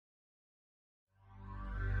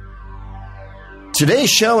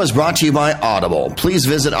Today's show is brought to you by Audible. Please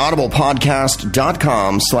visit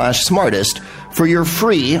audiblepodcast.com/smartest for your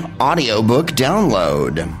free audiobook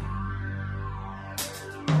download.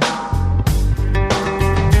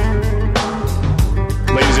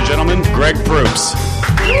 Ladies and gentlemen, Greg Proops.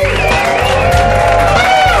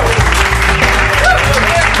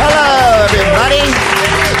 Hello, everybody.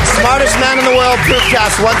 Smartest man in the world,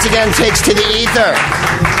 Proofcast, once again takes to the ether.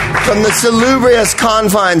 From the salubrious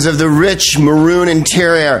confines of the rich maroon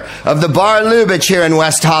interior of the Bar Lubitsch here in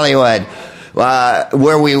West Hollywood,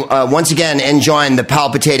 where we once again enjoy the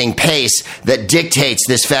palpitating pace that dictates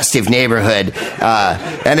this festive neighborhood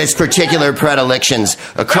and its particular predilections.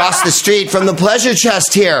 Across the street from the Pleasure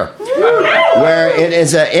Chest here, where it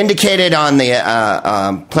is indicated on the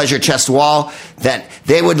Pleasure Chest wall that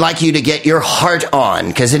they would like you to get your heart on,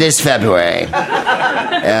 because it is February.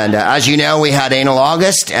 And as you know, we had Anal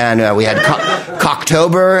August, and we had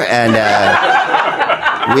Cocktober, and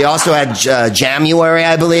we also had January,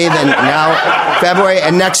 I believe, and now February,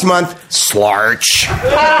 and next month, Slarch.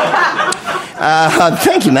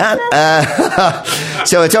 Thank you, Matt.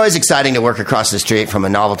 So it's always exciting to work across the street from a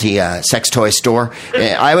novelty sex toy store.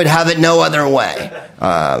 I would have it no other way.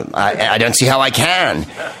 I don't see how I can,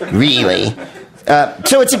 really.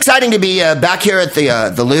 So it's exciting to be back here at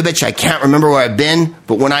the Lubitsch. I can't remember where I've been,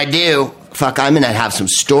 but when I do, fuck, I'm going to have some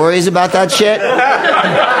stories about that shit.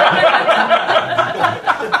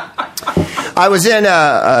 I was in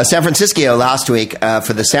San Francisco last week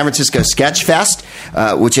for the San Francisco Sketch Fest,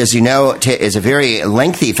 which, as you know, is a very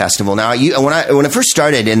lengthy festival. Now, when I first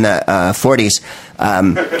started in the 40s,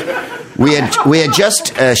 we had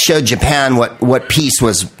just showed Japan what peace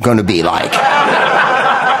was going to be like.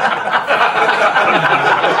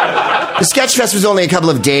 The Sketch Fest was only a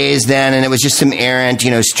couple of days then, and it was just some errant,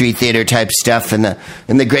 street theater type stuff in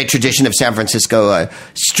the great tradition of San Francisco,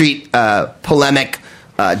 street polemic.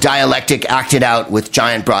 Dialectic acted out with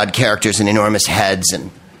giant broad characters and enormous heads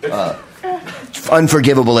and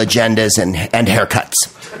unforgivable agendas and haircuts.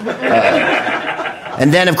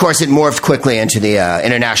 And then, of course, it morphed quickly into the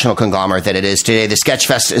international conglomerate that it is today. The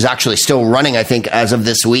Sketchfest is actually still running, I think, as of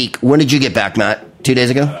this week. When did you get back, Matt? 2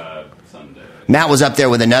 days ago? Sunday. Matt was up there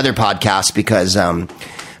with another podcast because...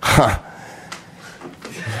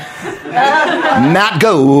 Matt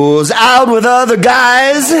goes out with other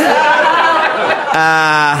guys.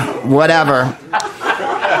 Whatever.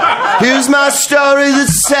 Here's my story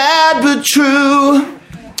that's sad but true.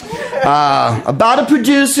 About a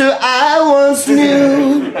producer I once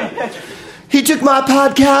knew. He took my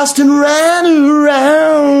podcast and ran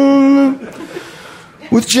around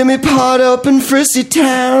with Jimmy Pardo up in Frissy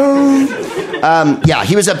Town. Yeah,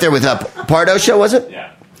 he was up there with a Pardo show, was it? Yeah.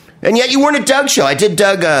 And yet you weren't at Doug's show. I did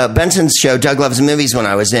Doug Benson's show, Doug Loves Movies, when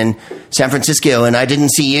I was in San Francisco, and I didn't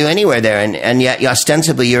see you anywhere there. And yet,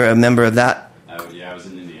 ostensibly, you're a member of that. Yeah, I was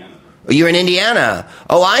in Indiana. Oh, you're in Indiana.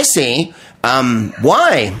 Oh, I see.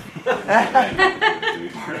 Why?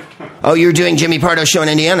 Oh, you're doing Jimmy Pardo's show in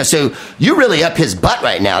Indiana. So you're really up his butt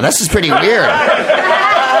right now. This is pretty weird.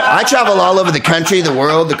 I travel all over the country, the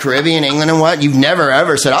world, the Caribbean, England, and what. You've never,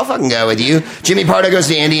 ever said, I'll fucking go with you. Jimmy Pardo goes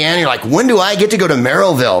to Indiana. You're like, when do I get to go to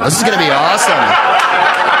Merrillville? This is going to be awesome.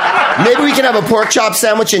 Maybe we can have a pork chop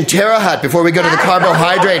sandwich in Terre Haute before we go to the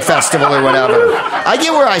Carbohydrate Festival or whatever. I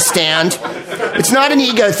get where I stand. It's not an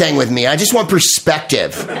ego thing with me. I just want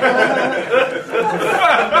perspective.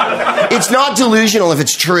 It's not delusional if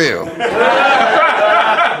it's true.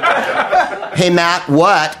 Hey, Matt,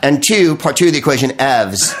 what? And part two of the equation,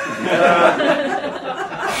 evs.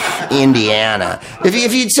 Indiana.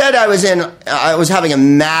 If you'd said I was having a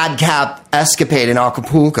madcap escapade in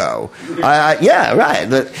Acapulco, yeah, right.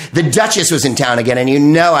 The Duchess was in town again,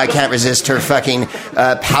 and I can't resist her fucking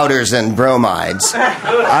powders and bromides.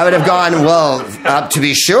 I would have gone, well, to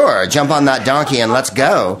be sure, jump on that donkey and let's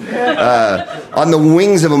go. On the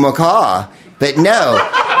wings of a macaw. But no,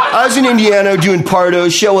 I was in Indiana doing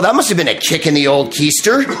Pardo's show. Well, that must have been a kick in the old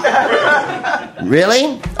keister.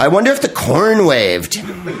 Really? I wonder if the corn waved.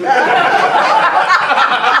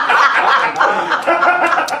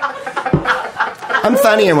 I'm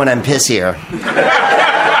funnier when I'm pissier.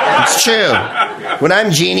 It's true. When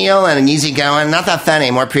I'm genial and easygoing, not that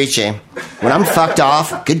funny, more preachy. When I'm fucked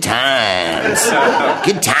off, good times.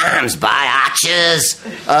 Good times, biatches.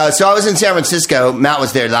 So I was in San Francisco. Matt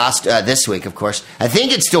was there this week, of course. I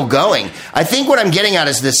think it's still going. I think what I'm getting at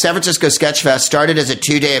is the San Francisco Sketch Fest started as a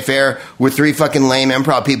 2-day affair with 3 fucking lame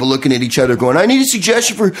improv people looking at each other going, I need a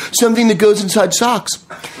suggestion for something that goes inside socks.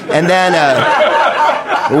 And then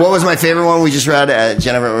What was my favorite one we just read?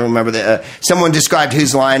 Jennifer, remember that? Someone described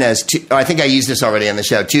whose line as, I think I used this already on the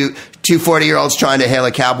show, two 40-year-olds trying to hail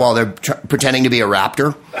a cab while they're pretending to be a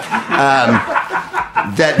raptor.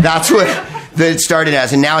 That's what it started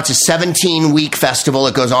as, and now it's a 17-week festival.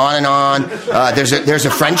 It goes on and on. There's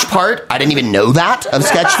a French part. I didn't even know that, of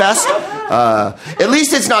Sketchfest. At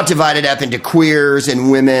least it's not divided up into queers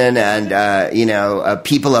and women and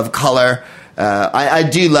people of color. I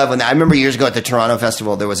do love when I remember years ago at the Toronto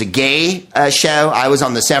Festival, there was a gay show. I was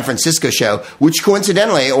on the San Francisco show, which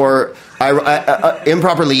coincidentally, or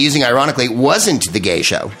improperly using ironically, wasn't the gay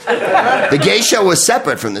show. The gay show was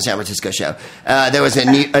separate from the San Francisco show. There was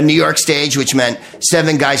a New York stage, which meant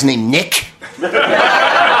 7 guys named Nick.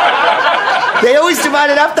 They always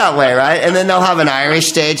divide it up that way, right? And then they'll have an Irish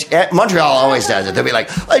stage. Montreal always does it. They'll be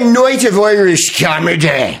like, a night of Irish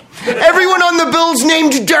comedy. Everyone on the bill's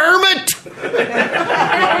named Dermot.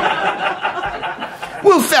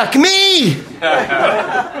 Well, fuck me.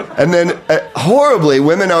 And then, horribly,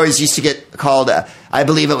 women always used to get called, I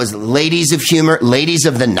believe it was Ladies of Humor, Ladies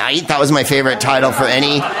of the Night. That was my favorite title for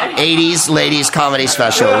any 80s ladies comedy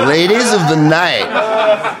special. Ladies of the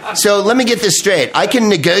Night. So let me get this straight. I can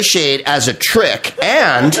negotiate as a trick,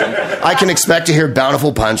 and I can expect to hear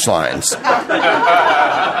bountiful punchlines.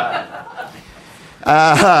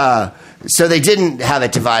 So they didn't have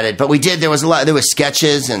it divided, but we did. There was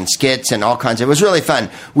sketches and skits and all kinds of. It was really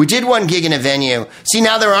fun. We did one gig in a venue. See,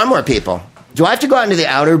 now there are more people. Do I have to go out into the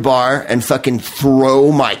outer bar and fucking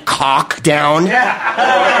throw my cock down?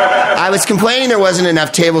 I was complaining there wasn't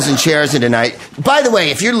enough tables and chairs in tonight. By the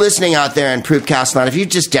way, if you're listening out there in Proopcast Land, if you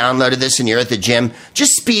just downloaded this and you're at the gym,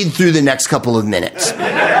 just speed through the next couple of minutes.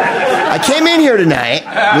 I came in here tonight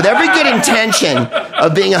with every good intention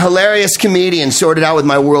of being a hilarious comedian sorted out with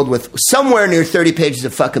my world with somewhere near 30 pages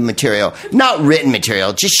of fucking material. Not written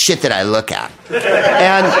material, just shit that I look at.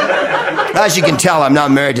 And as you can tell, I'm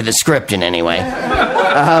not married to the script in any way.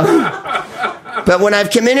 But when I've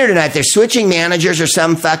come in here tonight, they're switching managers or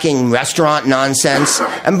some fucking restaurant nonsense.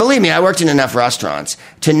 And believe me, I worked in enough restaurants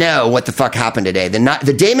to know what the fuck happened today.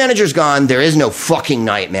 The day manager's gone. There is no fucking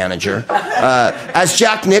night manager. As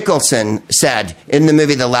Jack Nicholson said in the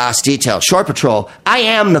movie The Last Detail, Shore Patrol, I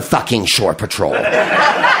am the fucking Shore Patrol.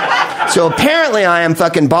 So apparently I am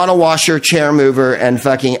fucking bottle washer, chair mover, and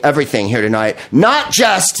fucking everything here tonight. Not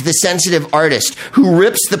just the sensitive artist who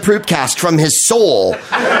rips the Proopcast from his soul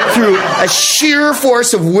through a sheer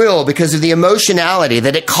force of will because of the emotionality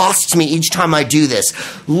that it costs me each time I do this.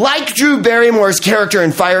 Like Drew Barrymore's character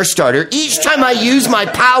in Firestarter, each time I use my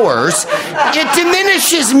powers, it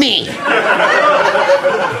diminishes me.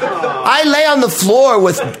 I lay on the floor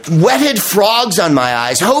with wetted frogs on my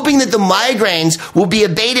eyes, hoping that the migraines will be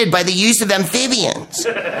abated by the use of amphibians.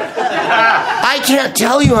 I can't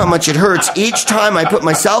tell you how much it hurts each time I put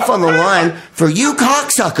myself on the line for you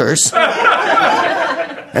cocksuckers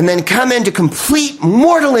and then come into complete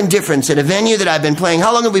mortal indifference at a venue that I've been playing.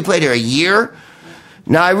 How long have we played here? A year?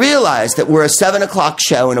 Now I realize that we're a 7 o'clock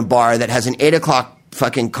show in a bar that has an 8 o'clock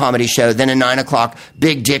fucking comedy show, then a 9 o'clock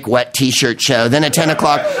big dick wet t-shirt show, then a 10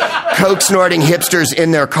 o'clock coke snorting hipsters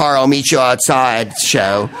in their car, I'll meet you outside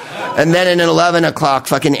show, and then an 11 o'clock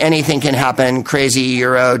fucking anything can happen, crazy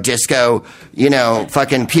Euro disco,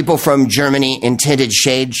 fucking people from Germany in tinted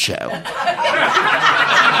shade show.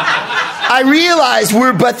 I realize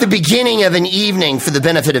we're but the beginning of an evening for the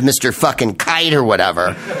benefit of Mr. fucking Kite or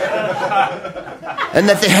whatever, and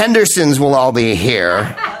that the Hendersons will all be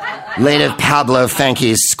here, late of Pablo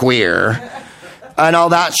Fanky's Square, and all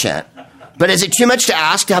that shit. But is it too much to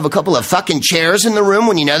ask to have a couple of fucking chairs in the room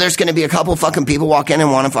when you know there's going to be a couple fucking people walk in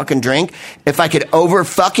and want to fucking drink? If I could over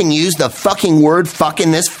fucking use the fucking word fuck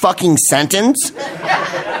in this fucking sentence?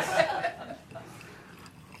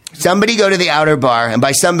 Somebody go to the outer bar, and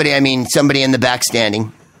by somebody I mean somebody in the back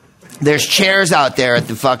standing. There's chairs out there at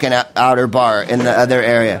the fucking outer bar in the other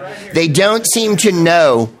area. They don't seem to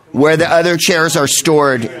know where the other chairs are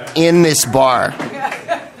stored in this bar.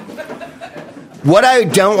 What I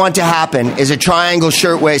don't want to happen is a Triangle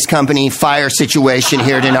Shirtwaist Company fire situation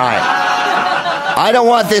here tonight. I don't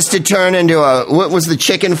want this to turn into what was the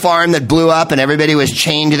chicken farm that blew up and everybody was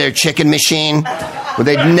chained to their chicken machine where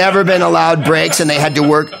they'd never been allowed breaks and they had to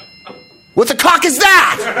work. What the cock is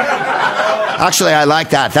that? Actually, I like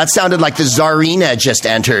that. That sounded like the Tsarina just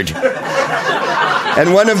entered.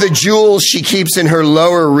 And one of the jewels she keeps in her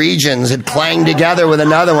lower regions had clanged together with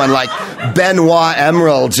another one, like Benoit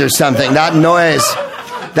emeralds or something.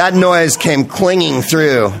 That noise came clinging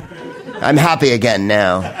through. I'm happy again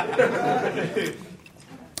now.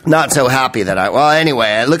 Not so happy that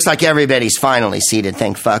anyway, it looks like everybody's finally seated,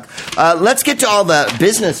 thank fuck. Let's get to all the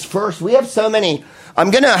business first. We have so many I'm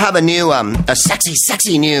going to have a new, a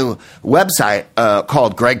sexy new website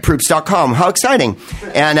called gregproops.com. How exciting.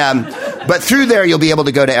 And, but through there, you'll be able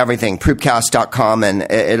to go to everything, proopcast.com. And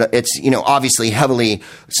it's, obviously heavily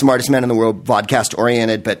Smartest Man in the World podcast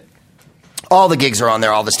oriented, but all the gigs are on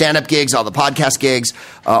there, all the stand-up gigs, all the podcast gigs,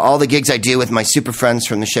 all the gigs I do with my super friends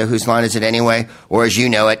from the show Whose Line Is It Anyway? Or as you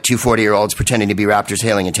know it, two 40-year-olds pretending to be Raptors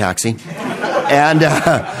hailing a taxi. And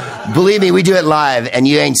believe me, we do it live, and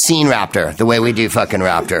you ain't seen Raptor the way we do fucking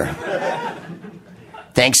Raptor.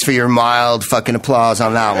 Thanks for your mild fucking applause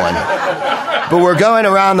on that one. But we're going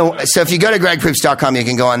around so if you go to gregproops.com, you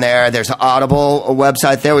can go on there. There's an Audible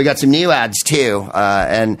website there. We got some new ads too.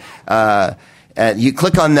 You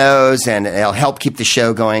click on those, and it'll help keep the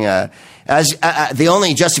show going. The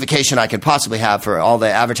only justification I could possibly have for all the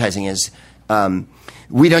advertising is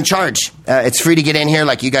we don't charge. It's free to get in here,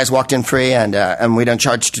 like you guys walked in free, and we don't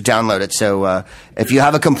charge to download it. So if you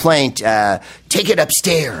have a complaint, take it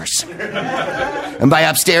upstairs. And by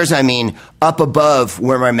upstairs, I mean up above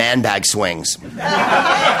where my man bag swings.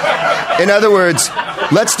 In other words,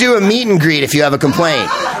 let's do a meet and greet if you have a complaint.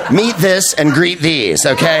 Meet this and greet these,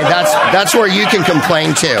 okay? That's where you can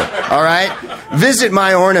complain too, all right? Visit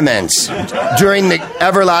my ornaments during the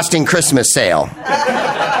everlasting Christmas sale.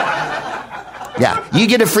 Yeah, you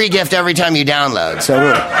get a free gift every time you download. So,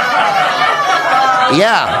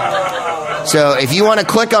 yeah. So if you want to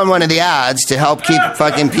click on one of the ads to help keep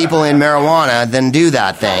fucking people in marijuana, then do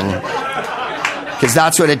that thing. Because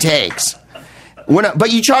that's what it takes.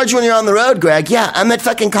 But you charge when you're on the road, Greg. Yeah, I'm at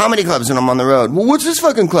fucking comedy clubs when I'm on the road. Well, what's this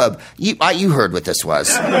fucking club? You heard what this was.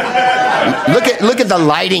 Look at the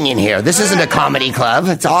lighting in here. This isn't a comedy club.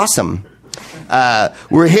 It's awesome.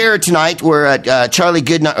 We're here tonight. We're at Charlie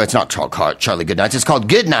Goodnight. It's not called Charlie Goodnights. It's called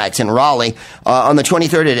Good Nights in Raleigh on the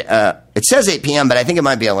 23rd. It says 8 p.m., but I think it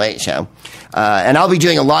might be a late show. And I'll be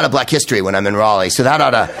doing a lot of Black History when I'm in Raleigh, so that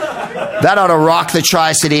ought to rock the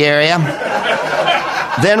Tri-City area.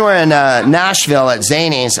 Then we're in Nashville at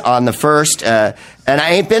Zany's on the 1st, and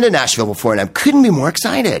I ain't been to Nashville before, and I couldn't be more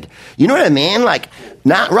excited. You know what I mean? Like,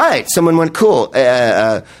 not right. Someone went, cool.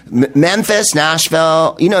 Memphis,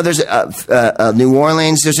 Nashville, there's New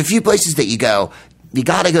Orleans. There's a few places that you go. You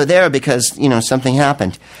got to go there because, something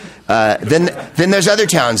happened. Then there's other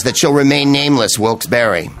towns that shall remain nameless,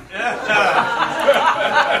 Wilkes-Barre.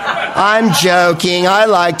 I'm joking. I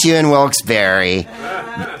liked you in Wilkes-Barre.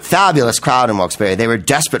 Fabulous crowd in Wilkes-Barre. They were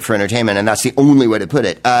desperate for entertainment, and that's the only way to put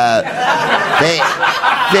it.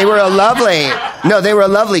 They were a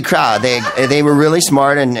lovely crowd. They were really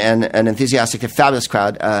smart and enthusiastic. A fabulous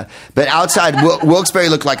crowd. But outside, Wilkes-Barre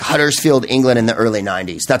looked like Huddersfield, England in the early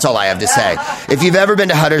 90s. That's all I have to say. If you've ever been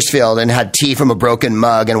to Huddersfield and had tea from a broken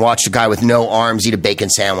mug and watched a guy with no arms eat a bacon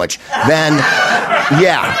sandwich, then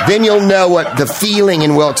you'll know what the feeling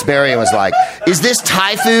in Wilkes-Barre was like. Is this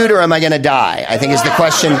Thai food or am I going to die? I think is the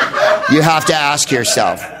question you have to ask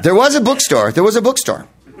yourself. There was a bookstore. There was a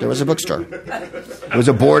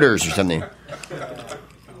Borders or something.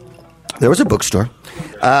 There was a bookstore.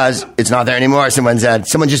 It's not there anymore. Someone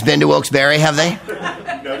just been to Wilkes-Barre, have they?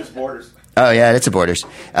 No, it's Borders. Oh, yeah, it's a Borders.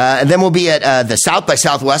 And then we'll be at the South by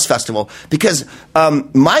Southwest Festival because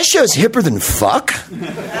my show's hipper than fuck.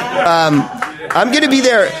 I'm going to be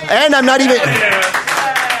there, and I'm not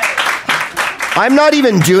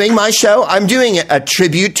even doing my show. I'm doing a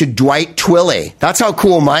tribute to Dwight Twilley. That's how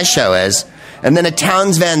cool my show is. And then a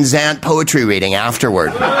Townes Van Zandt poetry reading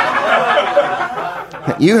afterward.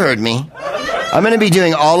 You heard me. I'm going to be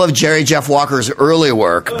doing all of Jerry Jeff Walker's early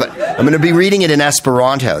work, but I'm going to be reading it in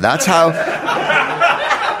Esperanto. That's how...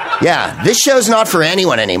 Yeah, this show's not for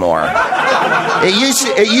anyone anymore. It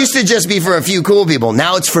used to just be for a few cool people.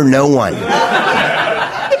 Now it's for no one.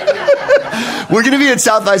 We're going to be at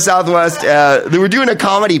South by Southwest. We're doing a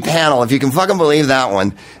comedy panel, if you can fucking believe that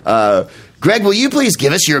one. Greg, will you please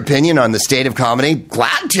give us your opinion on the state of comedy?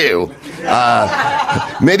 Glad to.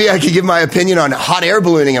 Maybe I could give my opinion on hot air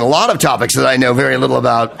ballooning and a lot of topics that I know very little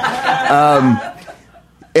about.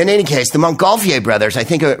 In any case, the Montgolfier brothers, I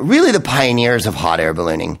think, are really the pioneers of hot air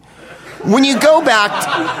ballooning. When you go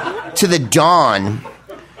back to the dawn,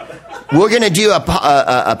 we're going to do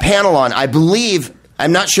a panel on, I believe,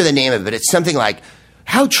 I'm not sure the name of it, but it's something like,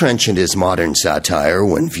 how trenchant is modern satire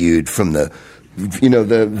when viewed from the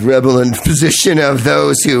relevant position of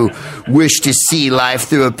those who wish to see life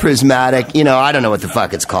through a prismatic, I don't know what the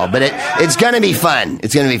fuck it's called, but it's going to be fun.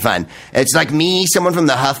 It's going to be fun. It's like me, someone from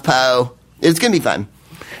the HuffPo. It's going to be fun.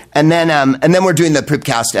 And then we're doing the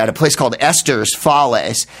Pripcast at a place called Esther's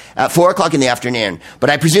Follies at 4 o'clock in the afternoon. But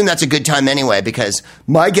I presume that's a good time anyway, because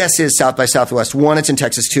my guess is South by Southwest. 1, it's in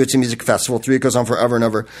Texas. 2, it's a music festival. 3, it goes on forever and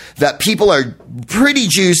ever. That people are pretty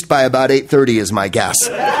juiced by about 8:30 is my guess.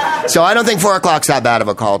 So I don't think 4 o'clock's that bad of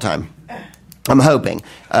a call time. I'm hoping.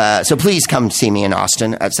 So please come see me in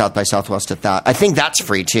Austin at South by Southwest at that. I think that's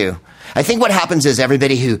free too. I think what happens is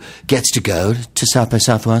everybody who gets to go to South by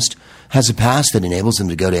Southwest has a pass that enables them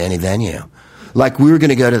to go to any venue. Like we were going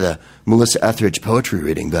to go to the Melissa Etheridge poetry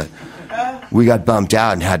reading, but we got bumped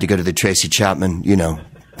out and had to go to the Tracy Chapman,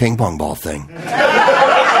 ping pong ball thing.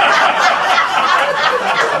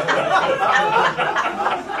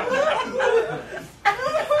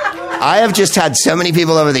 I have just had so many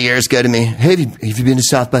people over the years go to me, hey, have you been to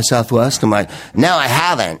South by Southwest? I'm like, no, I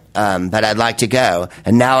haven't, but I'd like to go.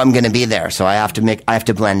 And now I'm going to be there, so I have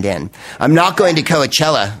to blend in. I'm not going to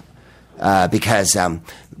Coachella because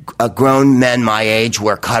grown men my age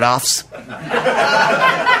wear cutoffs.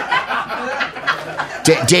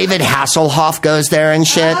 David Hasselhoff goes there and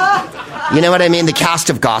shit. You know what I mean? The cast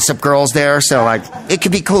of Gossip Girl's there, so it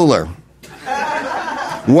could be cooler.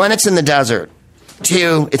 1, it's in the desert.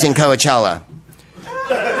 2, it's in Coachella.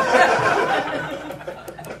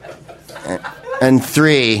 And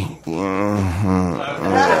 3,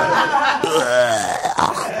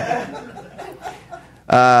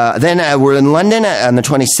 then we're in London on the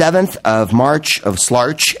 27th of March of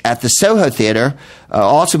Slarch at the Soho Theatre. I'll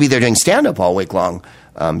also be there doing stand-up all week long.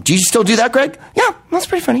 Do you still do that, Greg? Yeah, that's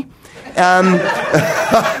pretty funny. I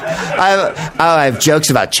have jokes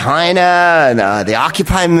about China and the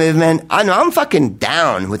Occupy movement. I'm fucking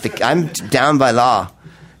down I'm down by law.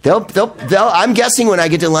 I'm guessing when I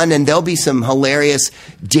get to London, there'll be some hilarious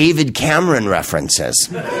David Cameron references.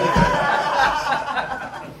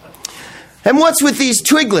 And what's with these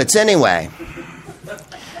twiglets anyway?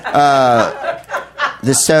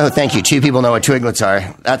 Thank you. 2 people know what twiglets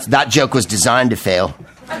are. That joke was designed to fail.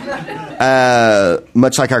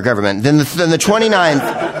 Much like our government. Then the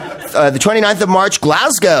 29th of March,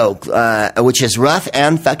 Glasgow, which is rough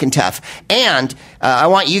and fucking tough. And I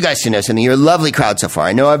want you guys to know something. You're a lovely crowd so far.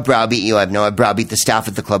 I know I've browbeat you. I've browbeat the staff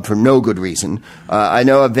at the club for no good reason. I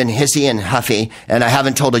know I've been hissy and huffy, and I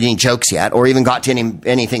haven't told any jokes yet, or even got to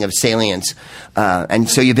anything of salience. And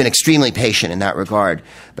so you've been extremely patient in that regard.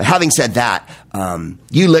 But having said that,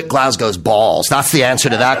 you lick Glasgow's balls. That's the answer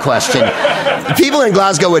to that question. People in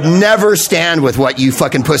Glasgow would never stand with what you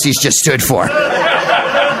fucking pussies just stood for.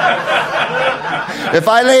 If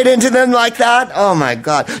I laid into them like that, oh my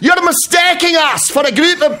God. You're mistaking us for a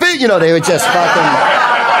group of people. They would just fucking...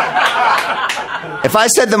 If I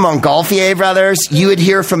said the Montgolfier brothers, you would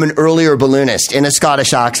hear from an earlier balloonist in a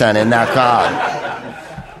Scottish accent in that crowd.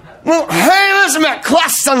 Well, hey, listen,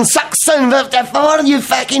 McCluss Saxon 54, you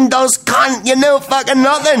fucking does cunt, fucking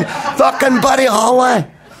nothing. Fucking Buddy Holly.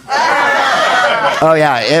 Oh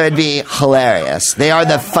yeah, it would be hilarious. They are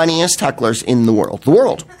the funniest hecklers in the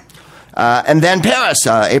world. And then Paris,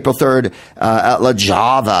 April 3rd, at La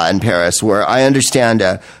Java in Paris, where I understand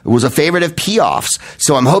was a favorite of Piaf's.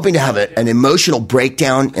 So I'm hoping to have an emotional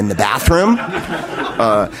breakdown in the bathroom,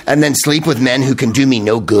 and then sleep with men who can do me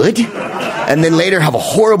no good, and then later have a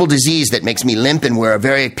horrible disease that makes me limp and wear a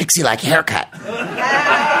very pixie-like haircut.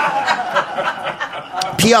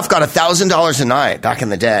 Piaf got $1,000 a night back in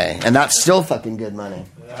the day, and that's still fucking good money.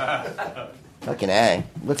 Fucking A.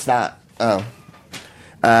 What's that?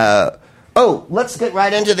 Let's get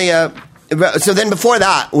right into the. So then, before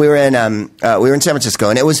that, we were in San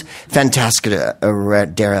Francisco, and it was fantastic.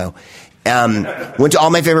 Went to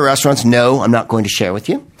all my favorite restaurants. No, I'm not going to share with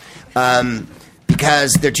you,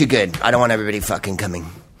 because they're too good. I don't want everybody fucking coming.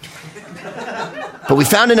 But we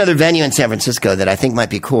found another venue in San Francisco that I think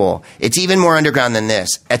might be cool. It's even more underground than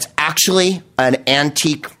this. It's actually an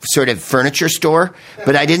antique sort of furniture store,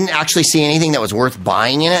 but I didn't actually see anything that was worth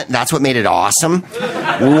buying in it. That's what made it awesome.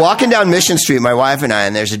 We're walking down Mission Street, my wife and I,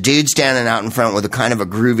 and there's a dude standing out in front with a kind of a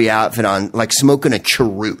groovy outfit on, like smoking a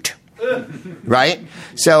cheroot. Right?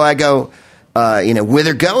 So I go,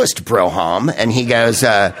 whither goest, broham? And he goes,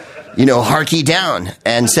 harky down.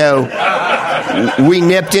 And so we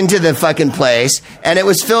nipped into the fucking place, and it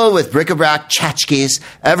was filled with bric-a-brac, tchotchkes,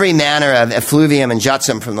 every manner of effluvium and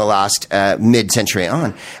jetsam from the last mid-century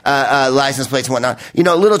on, license plates and whatnot.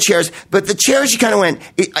 Little chairs. But the chairs, you kind of went...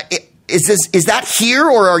 Is that here,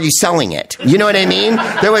 or are you selling it? You know what I mean?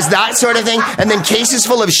 There was that sort of thing. And then cases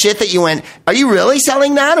full of shit that you went, are you really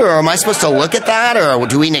selling that? Or am I supposed to look at that? Or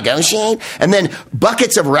do we negotiate? And then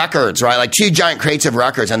buckets of records, right? Like 2 giant crates of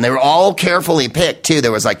records. And they were all carefully picked, too.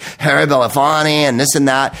 There was like Harry Belafonte and this and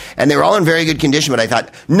that. And they were all in very good condition. But I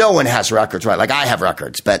thought, no one has records, right? Like I have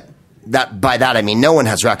records, but By that I mean no one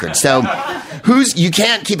has records. So you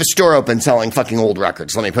can't keep a store open selling fucking old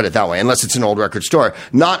records, let me put it that way, unless it's an old record store.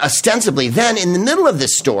 Not ostensibly. Then in the middle of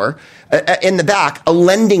this store, in the back, a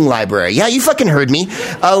lending library. Yeah, you fucking heard me.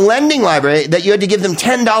 A lending library that you had to give them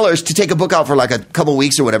 $10 to take a book out for like a couple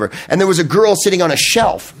weeks or whatever. And there was a girl sitting on a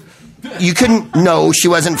shelf. You couldn't know she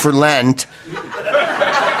wasn't for Lent.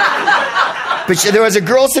 But there was a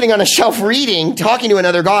girl sitting on a shelf reading, talking to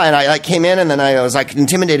another guy, and I came in, and then I was like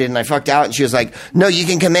intimidated, and I fucked out, and she was like, no, you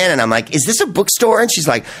can come in. And I'm like, is this a bookstore? And she's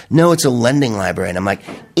like, no, it's a lending library. And I'm like,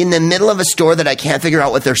 in the middle of a store that I can't figure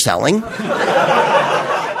out what they're selling?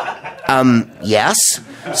 Yes.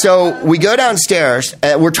 So we go downstairs.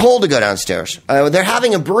 We're told to go downstairs. They're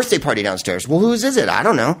having a birthday party downstairs. Well, whose is it? I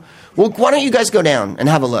don't know. Well, why don't you guys go down and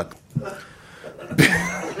have a look?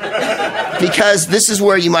 Because this is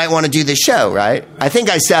where you might want to do the show, right? I think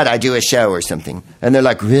I said I do a show or something. And they're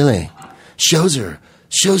like, really? Shows are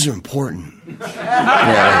important.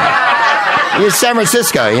 San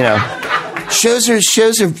Francisco,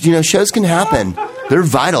 Shows can happen. They're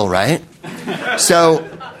vital, right? So,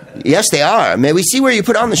 yes, they are. May we see where you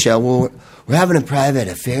put on the show? Well, we're having a private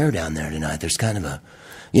affair down there tonight. There's kind of a...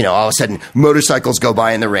 all of a sudden, motorcycles go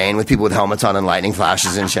by in the rain with people with helmets on and lightning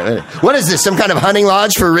flashes and shit. What is this, some kind of hunting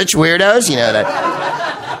lodge for rich weirdos?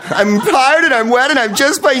 I'm tired and I'm wet and I'm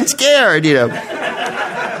just plain scared,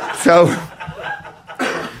 So,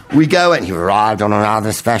 we go and you arrived on a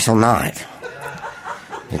rather special night.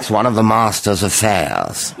 It's one of the master's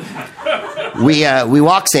affairs. We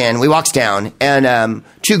walks down, and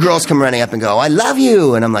two girls come running up and go, I love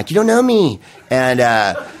you. And I'm like, you don't know me. And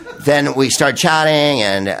then we started chatting,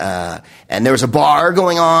 and there was a bar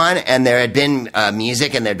going on, and there had been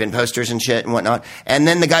music, and there had been posters and shit and whatnot. And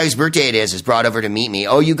then the guy whose birthday it is brought over to meet me.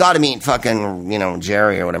 Oh, you got to meet fucking,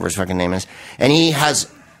 Jerry or whatever his fucking name is. And he has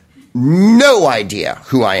no idea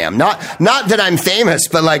who I am. Not that I'm famous,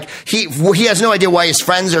 but like he has no idea why his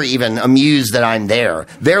friends are even amused that I'm there.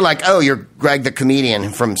 They're like, oh, you're Greg the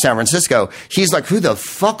comedian from San Francisco. He's like, who the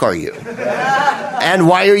fuck are you? And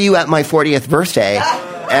why are you at my 40th birthday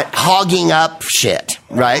at hogging up shit,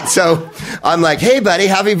 right? So I'm like, hey buddy,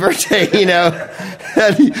 happy birthday,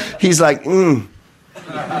 And he's like, And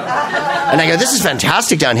I go, this is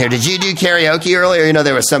fantastic down here. Did you do karaoke earlier?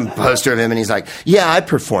 There was some poster of him, and he's like, yeah, I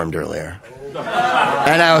performed earlier.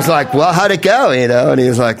 And I was like, well, how'd it go? And he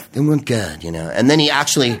was like, it went good, And then he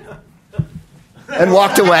actually... and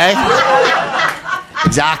walked away.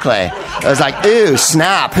 Exactly. I was like, ooh,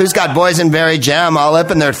 snap. Who's got boysenberry jam all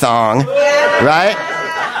up in their thong? Right?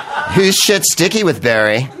 Whose shit's sticky with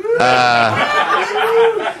berry?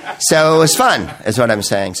 So it was fun, is what I'm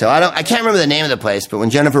saying. So I can't remember the name of the place, but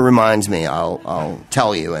when Jennifer reminds me, I'll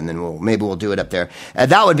tell you, and then maybe we'll do it up there.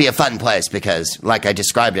 That would be a fun place because, like I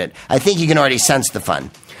described it, I think you can already sense the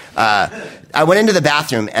fun. I went into the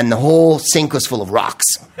bathroom, and the whole sink was full of rocks.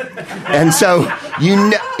 And so,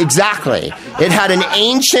 exactly. It had an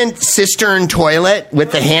ancient cistern toilet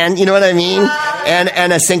with the hand, you know what I mean?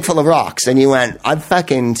 And a sink full of rocks. And you went, I'm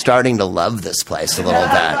fucking starting to love this place a little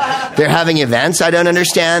bit. They're having events I don't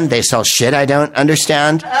understand. They sell shit I don't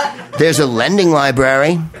understand. There's a lending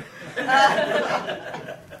library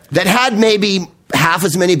that had maybe half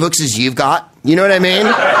as many books as you've got. You know what I mean?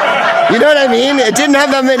 You know what I mean? It didn't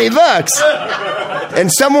have that many books.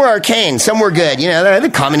 And some were arcane, some were good. They had the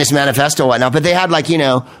Communist Manifesto and whatnot, but they had I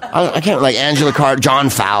can't, like Angela Carter, John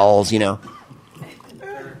Fowles,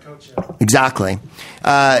 Exactly.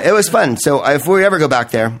 It was fun. So if we ever go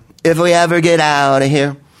back there, if we ever get out of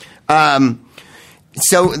here.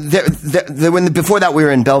 So before that, we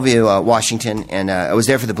were in Bellevue, Washington, and I was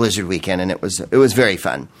there for the Blizzard weekend, and it was very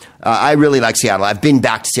fun. I really like Seattle. I've been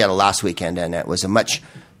back to Seattle last weekend, and it was a much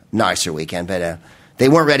nicer weekend, but they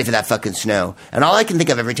weren't ready for that fucking snow. And all I can think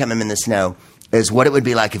of every time I'm in the snow is what it would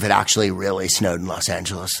be like if it actually really snowed in Los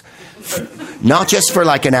Angeles. Not just for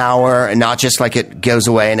like an hour, and not just like it goes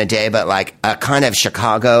away in a day, but like a kind of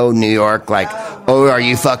Chicago, New York, like, oh, are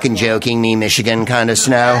you fucking joking me, Michigan kind of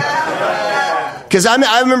snow. Because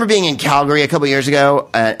I remember being in Calgary a couple years ago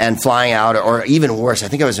and flying out, or even worse, I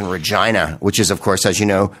think I was in Regina, which is, of course, as you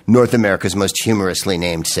know, North America's most humorously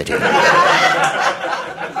named city.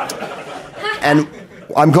 And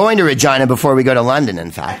I'm going to Regina before we go to London,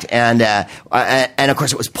 in fact. And of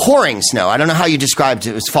course, it was pouring snow. I don't know how you described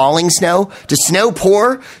it. It was falling snow. Does snow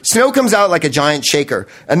pour? Snow comes out like a giant shaker.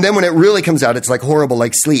 And then when it really comes out, it's like horrible,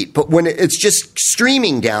 like sleet. But when it's just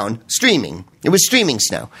streaming down, it was streaming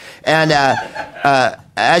snow. And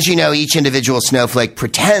as you know, each individual snowflake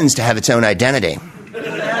pretends to have its own identity.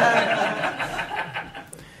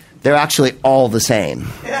 They're actually all the same.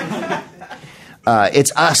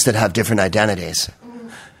 It's us that have different identities.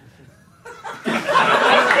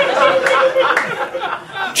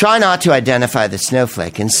 Try not to identify the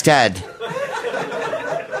snowflake. Instead,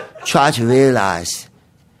 try to realize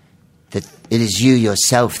that it is you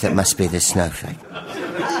yourself that must be the snowflake.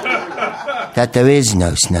 That there is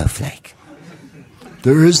no snowflake.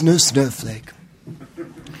 There is no snowflake.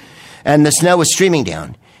 And the snow was streaming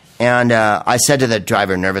down. And I said to the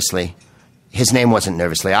driver nervously, his name wasn't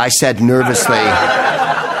nervously, I said nervously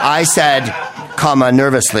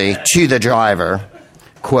to the driver,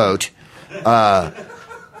 quote,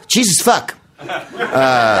 Jesus fuck.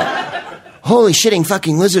 Holy shitting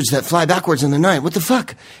fucking lizards that fly backwards in the night. What the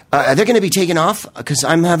fuck? Are they going to be taken off? Because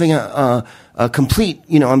I'm having a complete,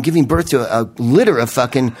 I'm giving birth to a litter of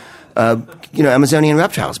fucking, Amazonian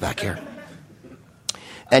reptiles back here.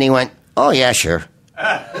 And he went, oh, yeah, sure.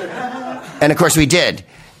 And of course we did.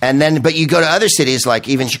 And then, but you go to other cities like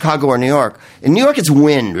even Chicago or New York. In New York, it's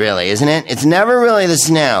wind, really, isn't it? It's never really the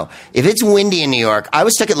snow. If it's windy in New York, I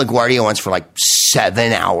was stuck at LaGuardia once for like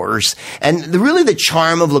 7 hours. And really the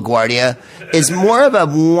charm of LaGuardia is more of a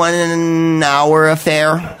 1 hour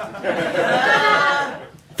affair.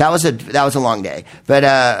 That was a long day. But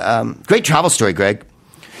great travel story, Greg.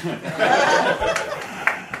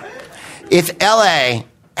 If LA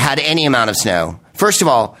had any amount of snow, first of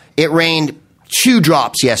all, it rained 2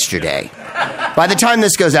 drops yesterday. By the time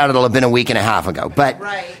this goes out, it'll have been a week and a half ago. But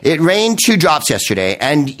it rained 2 drops yesterday,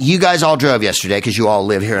 and you guys all drove yesterday because you all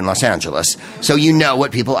live here in Los Angeles, so you know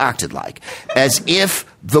what people acted like. As if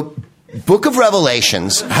the Book of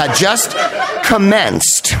Revelations had just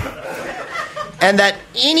commenced, and that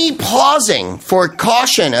any pausing for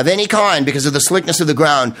caution of any kind because of the slickness of the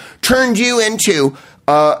ground turned you into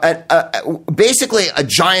basically a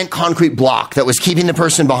giant concrete block that was keeping the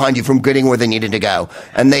person behind you from getting where they needed to go.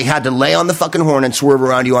 And they had to lay on the fucking horn and swerve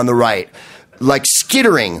around you on the right. Like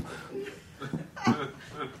skittering.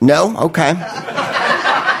 No? Okay.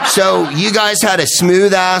 So you guys had a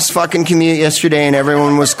smooth-ass fucking commute yesterday and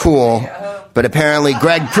everyone was cool. But apparently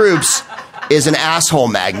Greg Proops is an asshole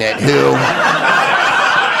magnet who...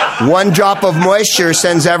 1 drop of moisture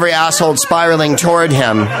sends every asshole spiraling toward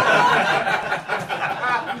him.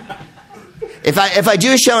 If I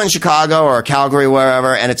do a show in Chicago or Calgary,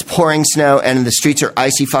 wherever, and it's pouring snow and the streets are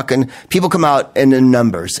icy fucking, people come out in the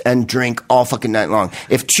numbers and drink all fucking night long.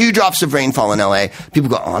 If 2 drops of rain fall in LA,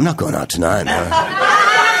 people go, oh, I'm not going out tonight, man.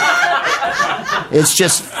 It's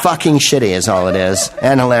just fucking shitty is all it is,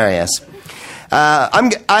 and hilarious.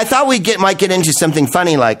 I thought we might get into something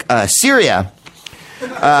funny like Syria.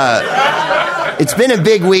 It's been a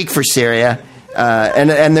big week for Syria.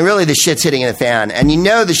 And really the shit's hitting the fan. And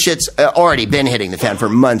the shit's already been hitting the fan for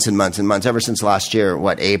months and months and months, ever since last year,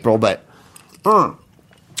 April. But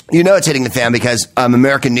it's hitting the fan because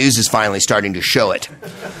American news is finally starting to show it.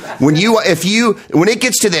 When it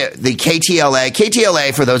gets to the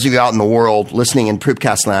KTLA, for those of you out in the world listening in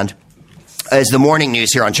Proopcast land, is the morning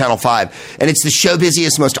news here on Channel 5. And it's the show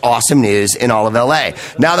busiest, most awesome news in all of LA.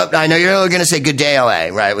 Now that I know you're going to say good day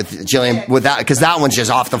LA, right? With Jillian, with that, because that one's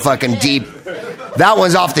just off the fucking deep. That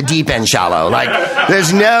one's off the deep end shallow. Like,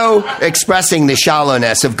 there's no expressing the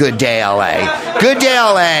shallowness of good day LA. Good day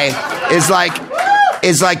LA is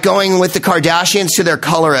like going with the Kardashians to their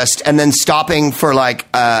colorist and then stopping for I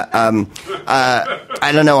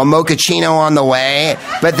don't know, a mochaccino on the way.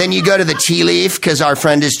 But then you go to the Tea Leaf because our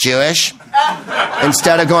friend is Jewish.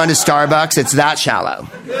 Instead of going to Starbucks, it's that shallow.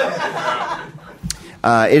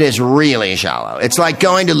 It is really shallow. It's like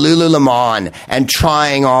going to Lululemon and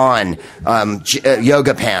trying on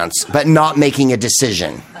yoga pants, but not making a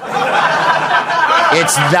decision.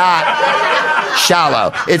 It's that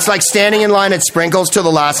shallow. It's like standing in line at Sprinkles till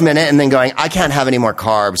the last minute and then going, I can't have any more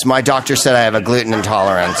carbs. My doctor said I have a gluten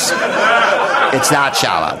intolerance. It's that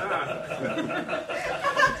shallow.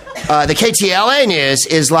 The KTLA news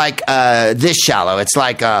is like this shallow. It's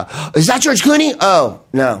like, is that George Clooney? Oh,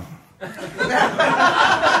 no.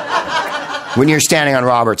 When you're standing on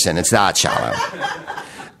Robertson, it's that shallow.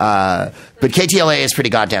 But KTLA is pretty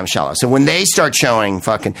goddamn shallow. So when they start showing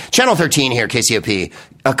fucking... Channel 13 here, KCOP,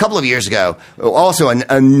 a couple of years ago, also an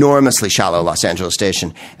enormously shallow Los Angeles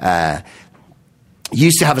station,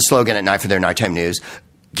 used to have a slogan at night for their nighttime news.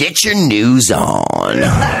 Get your news on.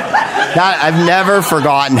 I've never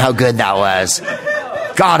forgotten how good that was.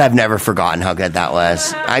 God, I've never forgotten how good that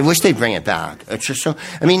was. I wish they'd bring it back. It's just so...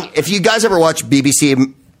 I mean, if you guys ever watch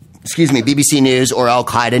BBC News or Al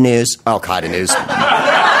Qaeda News...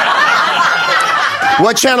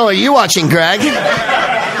 What channel are you watching, Greg?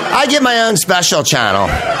 I get my own special channel.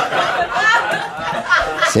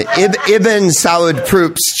 It's the Ibn Saud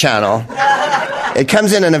Proops channel. It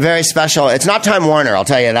comes in a very special... It's not Time Warner, I'll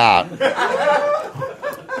tell you that.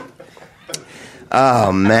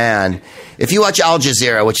 Oh, man. if you watch Al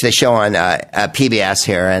Jazeera, which they show on PBS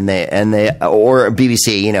here, and they or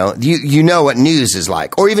BBC, you know what news is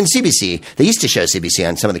like, or even CBC. They used to show CBC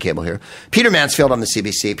on some of the cable here. Peter Mansfield on the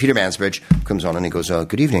CBC. Peter Mansbridge comes on and he goes,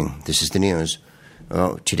 "Good evening. This is the news.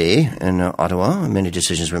 Today in Ottawa, many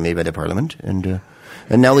decisions were made by the Parliament, and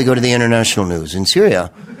now we go to the international news in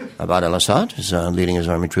Syria. About al-Assad is leading his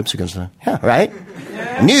army troops against the... Yeah, right?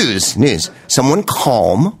 Yeah. News. Someone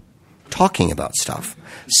calm talking about stuff,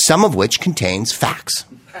 some of which contains facts.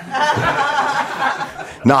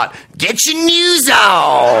 Not, get your news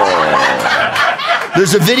on!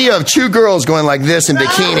 There's a video of two girls going like this in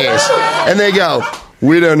bikinis, and they go,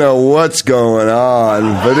 "We don't know what's going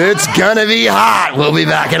on, but it's gonna be hot. We'll be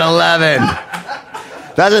back at 11.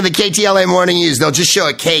 That's what the KTLA morning news. They'll just show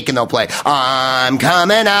a cake and they'll play, "I'm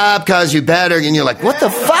coming up because you better," and you're like, what the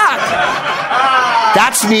fuck?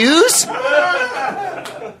 That's news?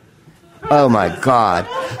 Oh my God.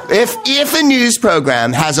 If a news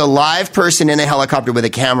program has a live person in a helicopter with a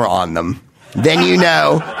camera on them, then you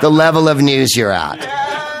know the level of news you're at.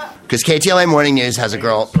 Because KTLA morning news has a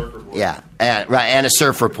girl, and a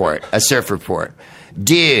surf report.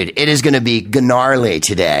 Dude, it is going to be gnarly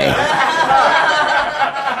today.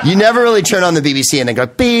 You never really turn on the BBC and they go,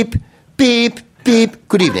 beep, beep, beep.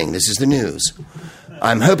 Good evening, this is the news.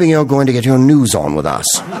 I'm hoping you're going to get your news on with us.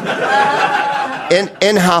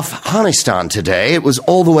 In Afghanistan today, it was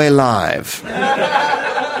all the way live.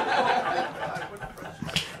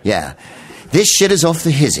 Yeah. This shit is off the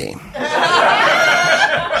hizzy.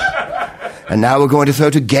 And now we're going to throw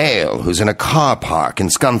to Gail, who's in a car park in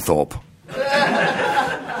Scunthorpe.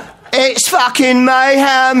 It's fucking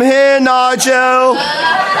mayhem here, Nigel.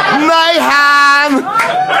 Mayhem.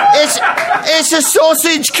 It's a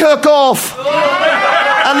sausage cook-off.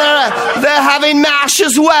 And they're having mash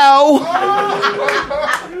as well.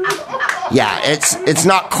 Yeah, it's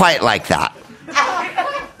not quite like that.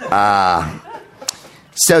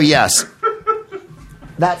 So yes,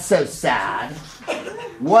 that's so sad.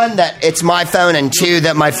 One, that it's my phone, and two,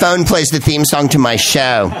 that my phone plays the theme song to my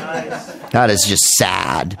show. That is just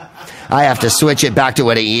sad. I have to switch it back to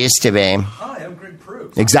what it used to be. Hi, I'm Greg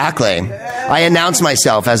Proops. Exactly. I announce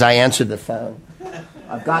myself as I answer the phone.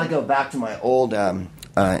 I've got to go back to my old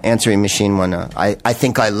answering machine one. I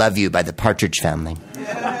Think I Love You by the Partridge Family.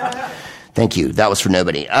 Thank you. That was for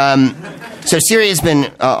nobody. So Syria's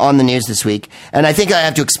been on the news this week, and I think I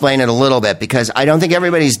have to explain it a little bit because I don't think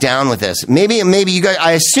everybody's down with this. Maybe you guys,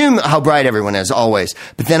 I assume how bright everyone is always,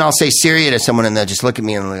 but then I'll say Syria to someone and they'll just look at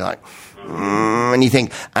me and they'll be like, and you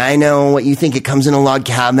think, I know what you think. It comes in a log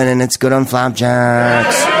cabin and it's good on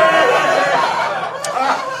flapjacks.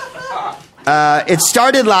 It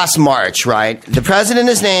started last March, right? The president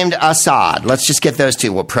is named Assad. Let's just get those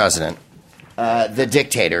two. Well, president. The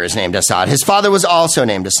dictator is named Assad. His father was also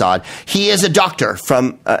named Assad. He is a doctor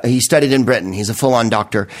he studied in Britain. He's a full-on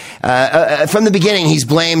doctor. From the beginning, he's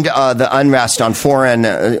blamed the unrest on foreign,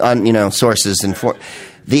 sources and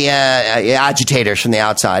the agitators from the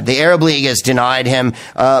outside. The Arab League has denied him.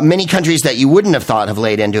 Many countries that you wouldn't have thought have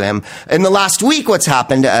laid into him. In the last week, what's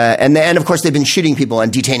happened, and of course they've been shooting people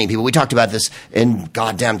and detaining people. We talked about this in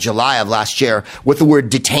goddamn July of last year, what the word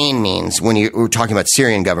detain means when we're talking about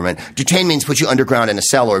Syrian government. Detain means put you underground in a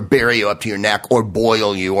cell or bury you up to your neck or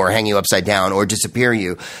boil you or hang you upside down or disappear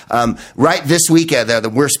you. Right this week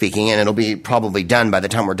that we're speaking, and it'll be probably done by the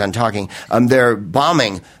time we're done talking, they're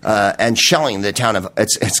bombing and shelling the town of...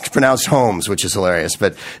 It's pronounced Homs, which is hilarious,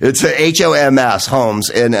 but it's Homs, Homs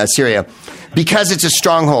in Syria, because it's a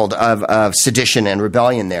stronghold of sedition and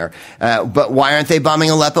rebellion there. But why aren't they bombing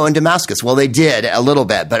Aleppo and Damascus? Well, they did a little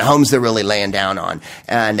bit, but Homs they're really laying down on.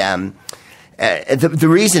 And the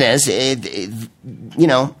reason is,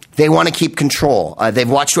 they want to keep control. They've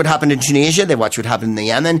watched what happened in Tunisia. They've watched what happened in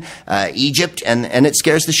Yemen, Egypt, and it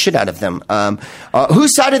scares the shit out of them.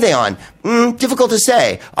 Whose side are they on? Difficult to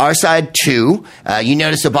say. Our side, too. You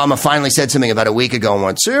notice Obama finally said something about a week ago and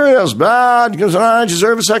went, Syria's bad because I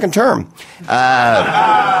deserve a second term.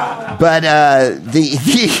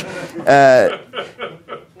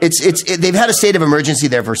 They've had a state of emergency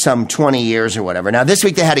there for some 20 years or whatever. Now, this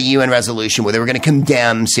week they had a UN resolution where they were going to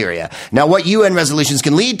condemn Syria. Now, what UN resolutions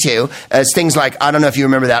can lead to is things like, I don't know if you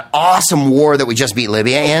remember that awesome war that we just beat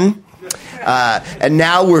Libya in. And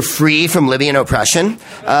now we're free from Libyan oppression.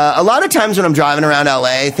 A lot of times when I'm driving around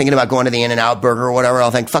LA thinking about going to the In-N-Out Burger or whatever, I'll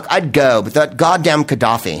think, fuck, I'd go. But that goddamn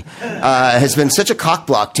Gaddafi has been such a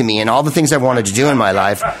cockblock to me and all the things I've wanted to do in my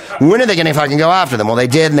life. When are they going to fucking go after them? Well, they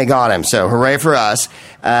did and they got him. So hooray for us.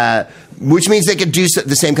 Which means they could do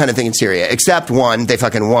the same kind of thing in Syria. Except, one, they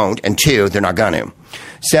fucking won't. And two, they're not going to.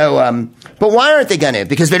 So, but why aren't they going to?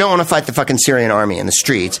 Because they don't want to fight the fucking Syrian army in the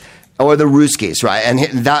streets. or the Ruskies, right?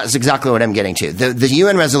 And that's exactly what I'm getting to. The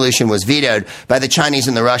UN resolution was vetoed by the Chinese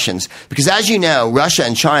and the Russians because, as you know, Russia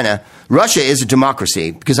and China, Russia is a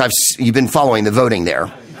democracy because you've been following the voting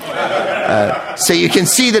there. So you can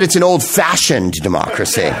see that it's an old-fashioned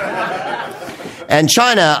democracy. And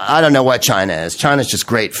China, I don't know what China is. China's just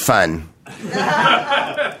great fun.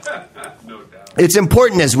 It's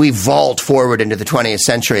important as we vault forward into the 20th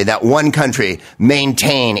century that one country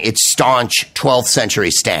maintain its staunch 12th century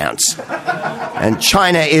stance. And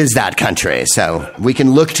China is that country, so we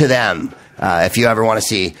can look to them if you ever want to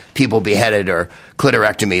see people beheaded or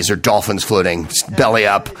clitorectomies or dolphins floating belly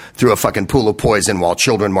up through a fucking pool of poison while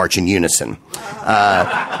children march in unison.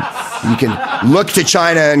 You can look to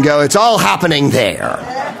China and go, it's all happening there.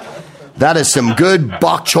 That is some good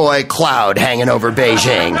bok choy cloud hanging over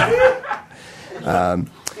Beijing.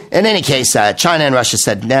 In any case, China and Russia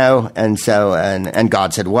said no, and so and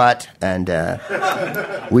God said what, and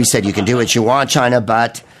we said you can do what you want, China,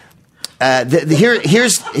 but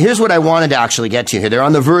here's what I wanted to actually get to here. They're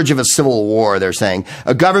on the verge of a civil war. They're saying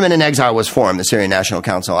a government in exile was formed, the Syrian National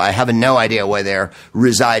Council. I have no idea where they're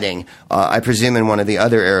residing. I presume in one of the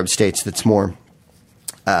other Arab states that's more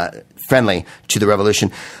friendly to the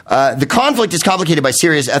revolution. The conflict is complicated by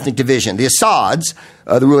Syria's ethnic division. The Assads,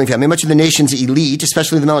 the ruling family, much of the nation's elite,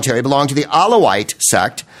 especially the military, belong to the Alawite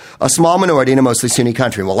sect, a small minority in a mostly Sunni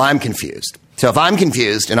country. Well, I'm confused. So if I'm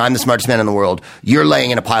confused and I'm the smartest man in the world, you're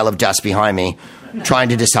laying in a pile of dust behind me trying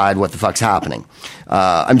to decide what the fuck's happening.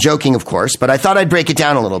 I'm joking, of course, but I thought I'd break it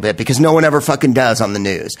down a little bit because no one ever fucking does on the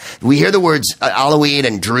news. We hear the words Alawite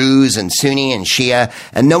and Druze and Sunni and Shia,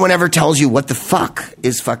 and no one ever tells you what the fuck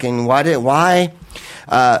is fucking, why?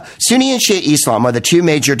 Sunni and Shia Islam are the two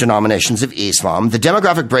major denominations of Islam. The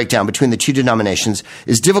demographic breakdown between the two denominations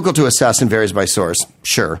is difficult to assess and varies by source,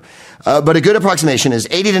 sure. But a good approximation is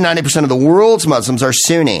 80 to 90% of the world's Muslims are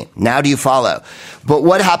Sunni. Now do you follow? But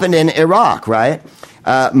what happened in Iraq, right?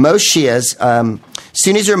 Most Shias,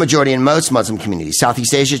 Sunnis are a majority in most Muslim communities.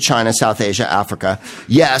 Southeast Asia, China, South Asia, Africa.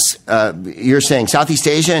 Yes, you're saying Southeast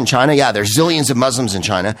Asia and China? Yeah, there's zillions of Muslims in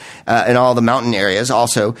China, in all the mountain areas.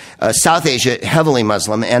 Also, South Asia, heavily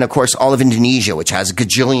Muslim. And, of course, all of Indonesia, which has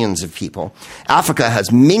gajillions of people. Africa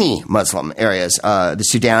has many Muslim areas. The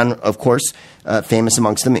Sudan, of course, famous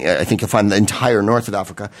amongst them. I think you'll find the entire north of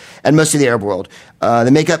Africa. And most of the Arab world.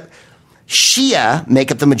 Shia make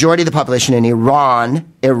up the majority of the population in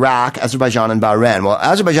Iran, Iraq, Azerbaijan, and Bahrain. Well,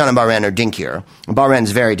 Azerbaijan and Bahrain are dinkier.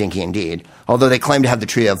 Bahrain's very dinky indeed, although they claim to have the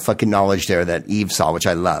tree of fucking knowledge there that Eve saw, which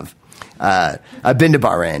I love. I've been to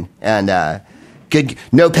Bahrain, and good,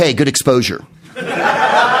 no pay, good exposure.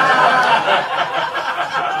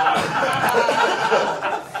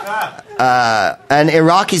 And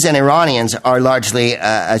Iraqis and Iranians are largely,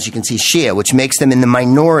 as you can see, Shia, which makes them in the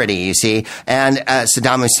minority, you see. And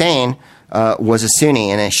Saddam Hussein was a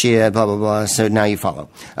Sunni and a Shia, blah, blah, blah. So now you follow.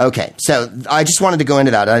 Okay, so I just wanted to go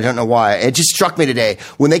into that. I don't know why. It just struck me today.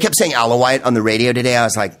 When they kept saying Alawite on the radio today, I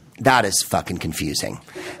was like, that is fucking confusing.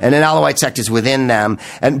 And an Alawite sect is within them.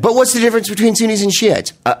 But what's the difference between Sunnis and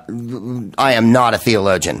Shiites? I am not a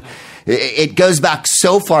theologian. It goes back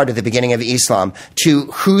so far to the beginning of Islam to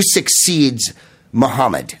who succeeds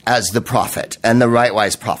Muhammad as the prophet and the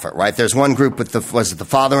right-wise prophet, right? There's one group with the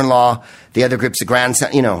father-in-law, the other group's the grandson,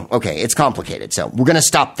 okay, it's complicated. So we're going to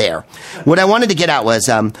stop there. What I wanted to get at was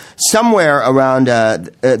somewhere around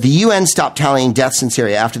the UN stopped tallying deaths in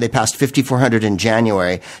Syria after they passed 5,400 in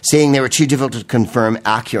January, saying they were too difficult to confirm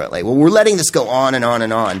accurately. Well, we're letting this go on and on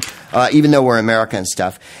and on, even though we're America and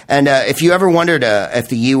stuff. And if you ever wondered if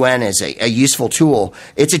the UN is a useful tool,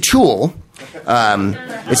 it's a tool.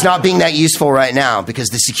 It's not being that useful right now because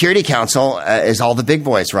the Security Council is all the big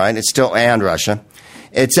boys, right? It's still, and Russia.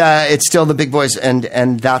 It's still the big boys,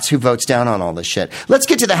 and that's who votes down on all this shit. Let's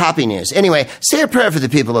get to the happy news. Anyway, say a prayer for the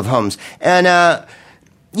people of Homs. And,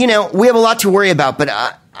 we have a lot to worry about,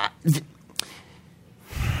 but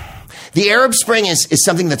the Arab Spring is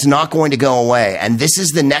something that's not going to go away, and this is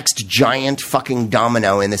the next giant fucking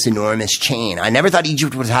domino in this enormous chain. I never thought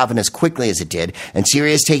Egypt would happen as quickly as it did, and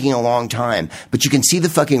Syria is taking a long time. But you can see the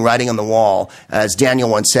fucking writing on the wall, as Daniel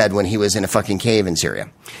once said when he was in a fucking cave in Syria.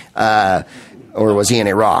 Or was he in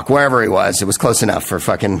Iraq? Wherever he was, it was close enough for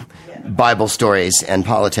fucking Bible stories and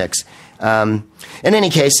politics. In any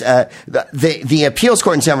case, the appeals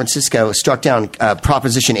court in San Francisco struck down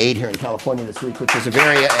Proposition 8 here in California this week, which was a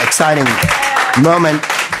very exciting moment.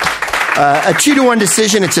 A 2-1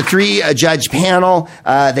 decision. It's a 3-judge panel.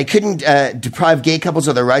 They couldn't deprive gay couples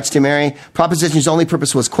of their rights to marry. Proposition's only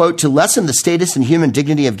purpose was, quote, to lessen the status and human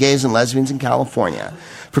dignity of gays and lesbians in California.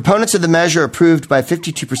 Proponents of the measure approved by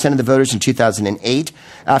 52% of the voters in 2008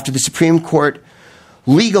 after the Supreme Court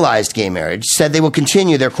legalized gay marriage, said they will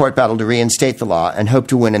continue their court battle to reinstate the law and hope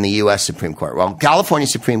to win in the U.S. Supreme Court. Well, California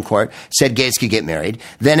Supreme Court said gays could get married.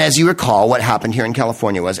 Then, as you recall, what happened here in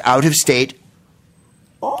California was out-of-state...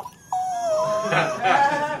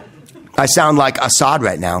 I sound like Assad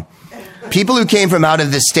right now. People who came from out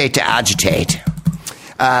of this state to agitate.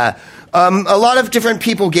 A lot of different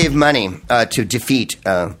people gave money to defeat...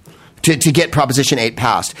 To get Proposition 8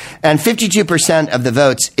 passed. And 52% of the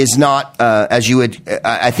votes is not, as you would,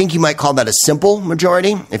 I think you might call that a simple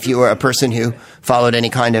majority, if you were a person who followed any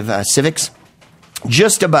kind of civics.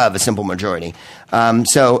 Just above a simple majority.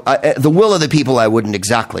 So the will of the people, I wouldn't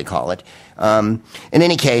exactly call it. In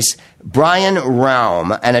any case, Brian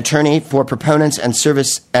Raum, an attorney for proponents and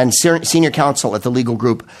service and senior counsel at the legal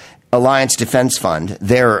group Alliance Defense Fund,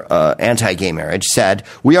 their anti-gay marriage, said,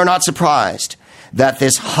 "We are not surprised that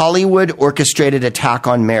this Hollywood-orchestrated attack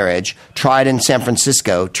on marriage tried in San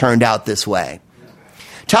Francisco turned out this way."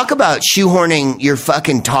 Talk about shoehorning your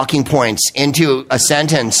fucking talking points into a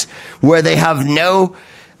sentence where they have no...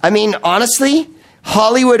 I mean, honestly,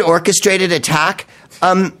 Hollywood-orchestrated attack,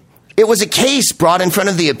 it was a case brought in front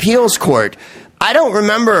of the appeals court. I don't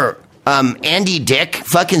remember Andy Dick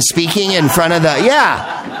fucking speaking in front of the...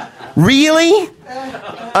 Yeah. Really?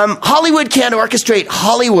 Hollywood can't orchestrate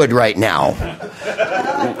Hollywood right now.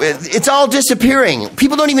 It's all disappearing.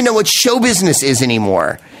 People don't even know what show business is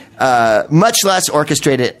anymore. Much less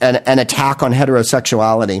orchestrated an attack on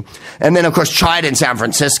heterosexuality. And then, of course, tried in San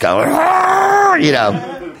Francisco. You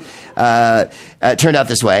know. Turned out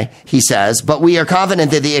this way, he says, but we are confident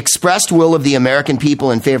that the expressed will of the American people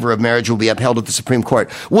in favor of marriage will be upheld at the Supreme Court.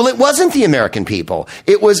 Well, it wasn't the American people.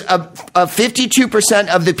 It was a 52%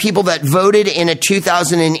 of the people that voted in a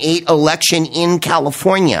 2008 election in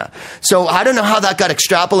California. So I don't know how that got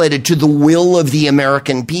extrapolated to the will of the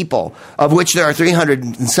American people, of which there are 300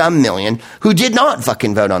 and some million who did not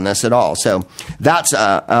fucking vote on this at all. So that's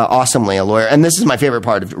awesomely a lawyer. And this is my favorite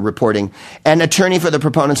part of reporting. An attorney for the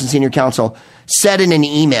proponents and senior counsel said in an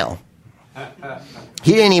email.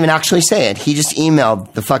 He didn't even actually say it. He just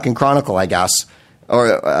emailed the fucking Chronicle, I guess, or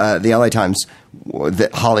the LA Times, the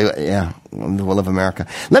Hollywood, yeah, the will of America.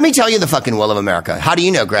 Let me tell you the fucking will of America. How do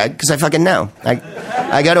you know, Greg? Because I fucking know.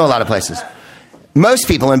 I go to a lot of places. Most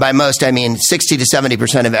people, and by most I mean 60 to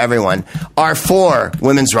 70% of everyone, are for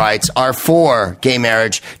women's rights, are for gay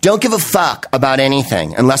marriage, don't give a fuck about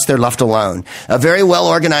anything unless they're left alone. A very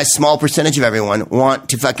well-organized small percentage of everyone want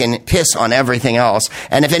to fucking piss on everything else.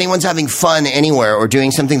 And if anyone's having fun anywhere or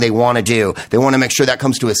doing something they want to do, they want to make sure that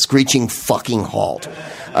comes to a screeching fucking halt.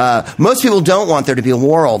 Most people don't want there to be a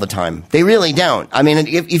war all the time. They really don't. I mean,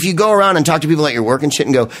 if you go around and talk to people at your work and shit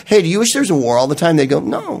and go, hey, do you wish there was a war all the time? They go,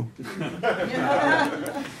 no.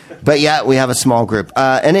 But yeah, we have a small group.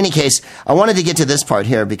 In any case, I wanted to get to this part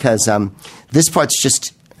here because this part's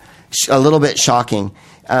just a little bit shocking.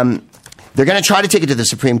 They're going to try to take it to the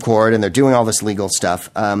Supreme Court, and they're doing all this legal stuff.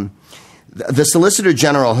 The Solicitor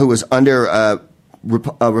General, who was under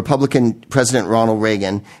Republican President Ronald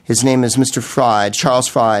Reagan, his name is Mr. Fried, Charles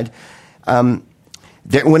Fried.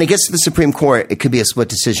 When it gets to the Supreme Court, it could be a split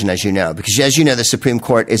decision, as you know, because as you know, the Supreme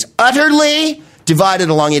Court is utterly divided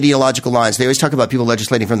along ideological lines. They always talk about people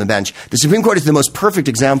legislating from the bench. The Supreme Court is the most perfect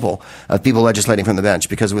example of people legislating from the bench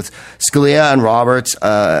because with Scalia and Roberts,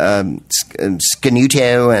 Scanuto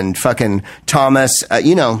and fucking Thomas,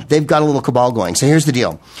 they've got a little cabal going. So here's the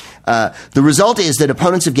deal. The result is that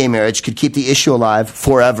opponents of gay marriage could keep the issue alive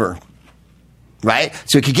forever. Right?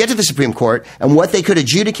 So it could get to the Supreme Court, and what they could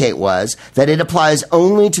adjudicate was that it applies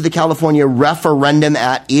only to the California referendum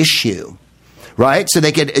at issue. Right? So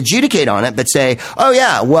they could adjudicate on it, but say, oh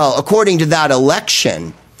yeah, well, according to that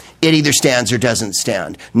election, it either stands or doesn't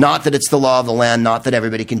stand. Not that it's the law of the land, not that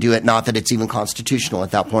everybody can do it, not that it's even constitutional at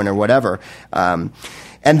that point or whatever. And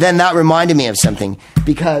then that reminded me of something,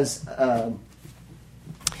 because the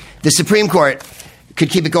Supreme Court could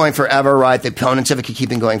keep it going forever, right? The opponents of it could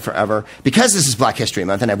keep it going forever. Because this is Black History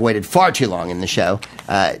Month, and I've waited far too long in the show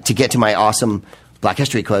to get to my awesome Black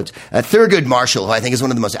History quotes. Thurgood Marshall, who I think is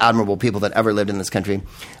one of the most admirable people that ever lived in this country,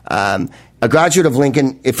 a graduate of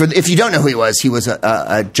Lincoln. If you don't know who he was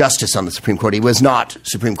a justice on the Supreme Court. He was not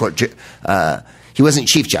Supreme Court. He wasn't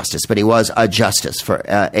Chief Justice, but he was a justice for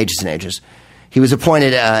ages and ages. He was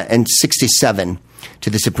appointed in 1967 to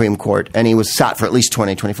the Supreme Court, and he was sat for at least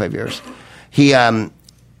 20, 25 years. He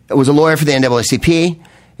was a lawyer for the NAACP.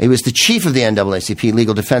 He was the chief of the NAACP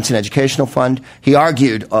Legal Defense and Educational Fund. He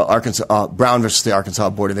argued Brown versus the Arkansas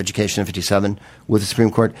Board of Education in 1957 with the Supreme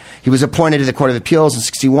Court. He was appointed to the Court of Appeals in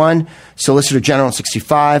 1961, Solicitor General in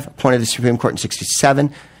 1965, appointed to the Supreme Court in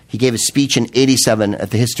 1967. He gave a speech in 1987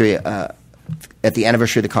 at the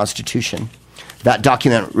anniversary of the Constitution. That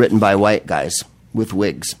document written by white guys with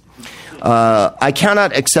wigs. I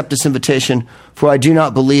cannot accept this invitation, for I do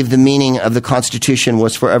not believe the meaning of the Constitution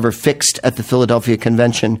was forever fixed at the Philadelphia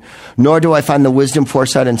Convention, nor do I find the wisdom,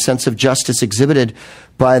 foresight, and sense of justice exhibited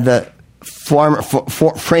by the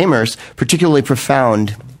framers particularly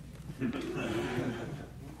profound.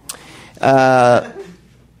 To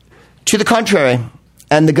the contrary,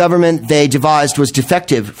 and the government they devised was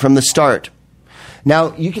defective from the start.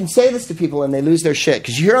 Now, you can say this to people and they lose their shit,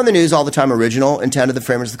 because you hear on the news all the time original intent of the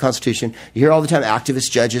framers of the Constitution. You hear all the time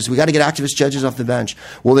activist judges. We got to get activist judges off the bench.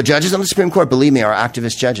 Well, the judges on the Supreme Court, believe me, are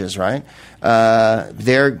activist judges, right?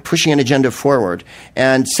 They're pushing an agenda forward.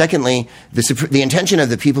 And secondly, the intention of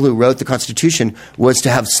the people who wrote the Constitution was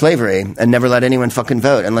to have slavery and never let anyone fucking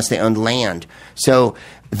vote unless they owned land. So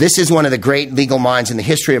this is one of the great legal minds in the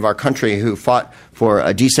history of our country who fought for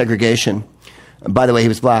desegregation. By the way, he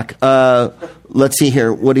was black. Let's see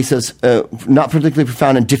here what he says. Not particularly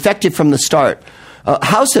profound and defective from the start.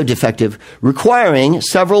 How so defective? Requiring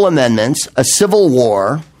several amendments, a civil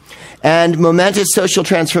war, and momentous social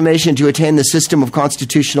transformation to attain the system of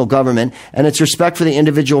constitutional government and its respect for the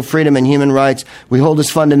individual freedom and human rights we hold as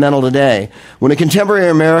fundamental today. When a contemporary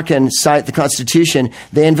American cite the Constitution,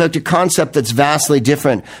 they invoked a concept that's vastly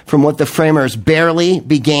different from what the framers barely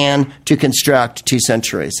began to construct 2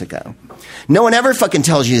 centuries ago. No one ever fucking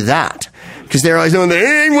tells you that, because they're always doing,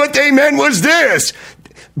 what they meant was this.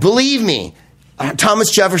 Believe me, Thomas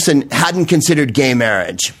Jefferson hadn't considered gay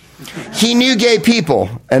marriage. He knew gay people,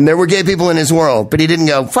 and there were gay people in his world, but he didn't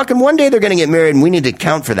go, fucking one day they're going to get married, and we need to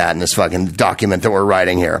account for that in this fucking document that we're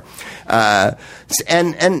writing here. I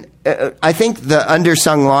think the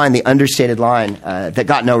undersung line, the understated line that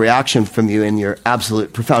got no reaction from you in your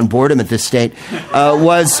absolute profound boredom at this state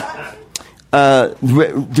was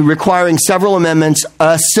requiring several amendments,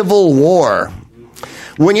 a civil war.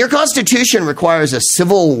 When your Constitution requires a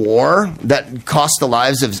civil war that costs the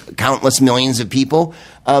lives of countless millions of people,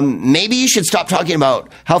 maybe you should stop talking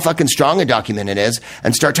about how fucking strong a document it is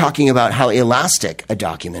and start talking about how elastic a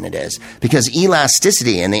document it is. Because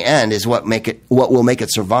elasticity, in the end, is what will make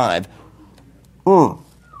it survive.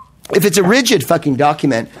 If it's a rigid fucking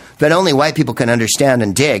document that only white people can understand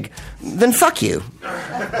and dig, then fuck you.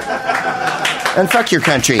 And fuck your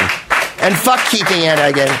country. And fuck keeping it,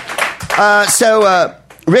 I guess. So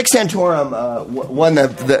Rick Santorum won the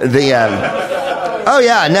oh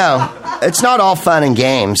yeah, no. It's not all fun and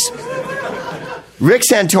games. Rick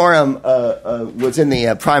Santorum was in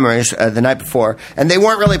the primaries the night before, and they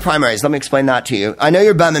weren't really primaries. Let me explain that to you. I know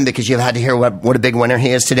you're bumming because you've had to hear what a big winner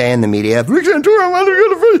he is today in the media. Rick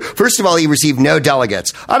Santorum, first of all, he received no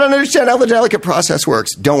delegates. I don't understand how the delegate process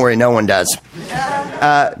works. Don't worry, no one does.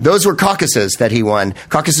 Those were caucuses that he won.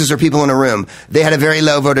 Caucuses are people in a room. They had a very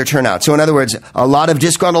low voter turnout. So in other words, a lot of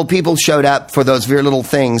disgruntled people showed up for those very little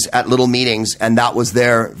things at little meetings, and that was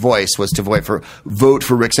their voice, was to vote for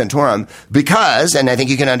Rick Santorum because, and I think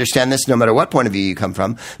you can understand this no matter what point of view you come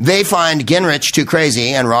from, they find Gingrich too crazy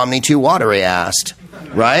and Romney too watery-assed,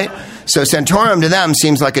 right? So Santorum to them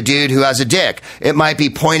seems like a dude who has a dick. It might be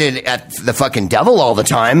pointed at the fucking devil all the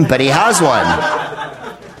time, but he has one.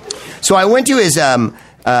 So I went to his, and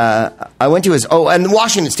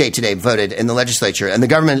Washington State today voted in the legislature, and the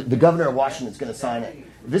governor of Washington is going to sign it.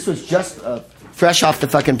 This was just fresh off the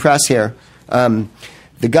fucking press here.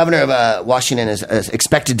 The governor of Washington is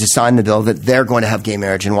expected to sign the bill that they're going to have gay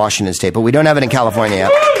marriage in Washington State, but we don't have it in California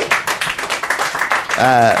yet.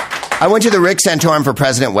 I went to the Rick Santorum for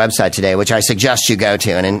President website today, which I suggest you go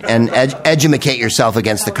to and edumacate yourself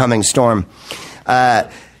against the coming storm.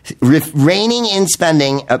 Reining in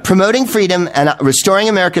spending, promoting freedom and restoring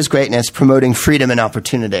America's greatness, promoting freedom and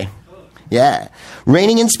opportunity. Yeah.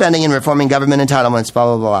 Reining in spending and reforming government entitlements,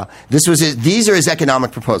 blah, blah, blah. These are his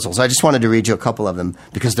economic proposals. I just wanted to read you a couple of them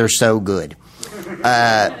because they're so good.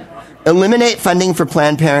 Eliminate funding for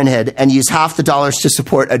Planned Parenthood and use half the dollars to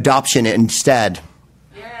support adoption instead.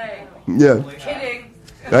 Yay. Yeah. Kidding.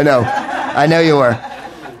 I know you were.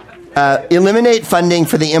 Eliminate funding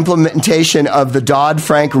for the implementation of the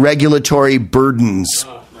Dodd-Frank regulatory burdens.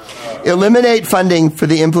 Eliminate funding for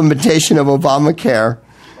the implementation of Obamacare.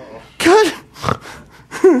 God.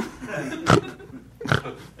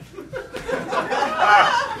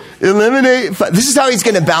 Eliminate. This is how he's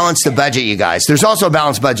going to balance the budget, you guys. There's also a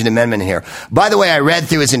balanced budget amendment here. By the way, I read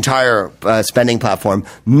through his entire spending platform.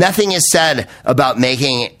 Nothing is said about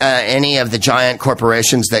making any of the giant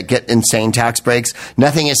corporations that get insane tax breaks.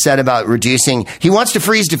 Nothing is said about reducing. He wants to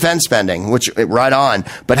freeze defense spending, which right on.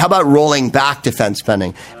 But how about rolling back defense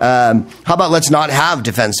spending? How about let's not have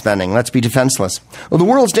defense spending? Let's be defenseless. Well, the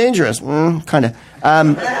world's dangerous. Kind of.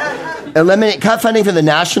 Cut funding for the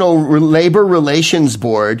National Labor Relations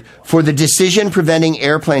Board for the decision preventing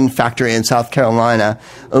airplane factory in South Carolina.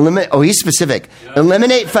 He's specific.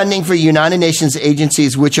 Eliminate funding for United Nations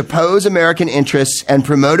agencies which oppose American interests and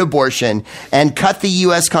promote abortion, and cut the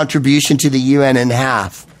U.S. contribution to the UN in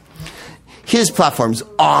half. His platform's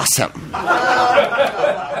awesome.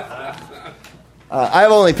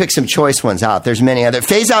 I've only picked some choice ones out. There's many other.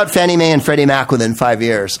 Phase out Fannie Mae and Freddie Mac within 5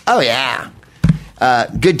 years. Oh, yeah.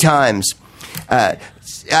 Good times.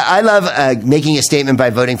 I love making a statement by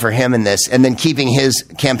voting for him in this and then keeping his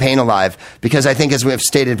campaign alive, because I think, as we have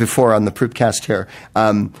stated before on the Proopcast here,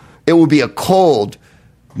 it will be a cold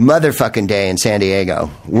motherfucking day in San Diego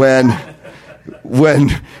when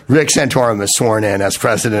Rick Santorum is sworn in as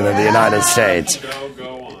president of the United States.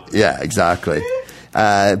 Go on. Yeah, exactly.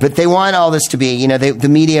 But they want all this to be, the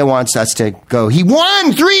media wants us to go, he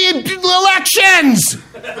won 3 elections!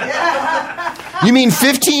 You mean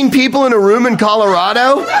 15 people in a room in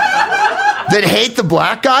Colorado that hate the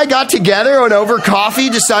black guy got together and over coffee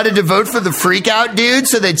decided to vote for the freak-out dude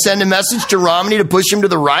so they'd send a message to Romney to push him to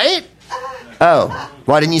the right? Oh,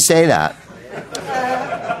 why didn't you say that?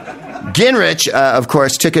 Gingrich, of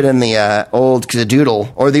course, took it in the old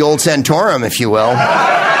cadoodle, or the old Santorum, if you will.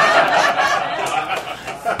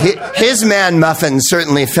 His man muffin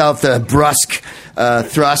certainly felt the brusque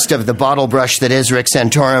thrust of the bottle brush that is Rick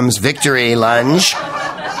Santorum's victory lunge.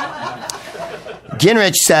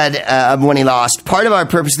 Gingrich said when he lost, part of our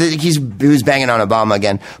purpose, he was banging on Obama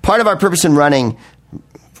again, part of our purpose in running,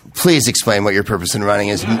 please explain what your purpose in running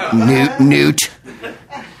is, Newt.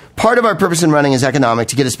 Part of our purpose in running is economic,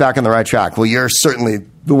 to get us back on the right track. Well, you're certainly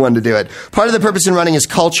the one to do it. Part of the purpose in running is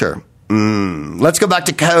culture. Let's go back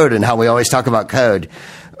to code and how we always talk about code.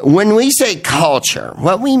 When we say culture,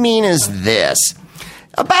 what we mean is this.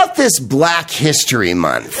 About this Black History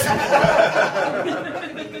Month.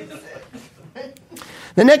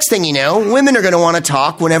 The next thing you know, women are going to want to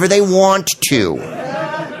talk whenever they want to.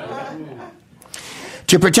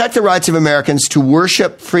 To protect the rights of Americans to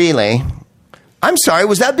worship freely. I'm sorry,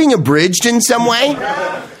 was that being abridged in some way?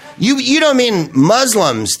 You don't mean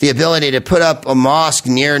Muslims, the ability to put up a mosque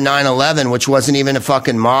near 9/11, which wasn't even a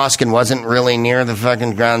fucking mosque and wasn't really near the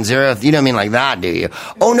fucking ground zero. You don't mean like that, do you?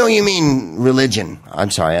 Oh, no, you mean religion.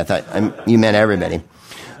 I'm sorry, I thought you meant everybody.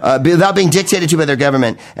 Without being dictated to by their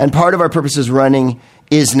government. And part of our purpose is running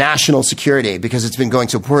is national security, because it's been going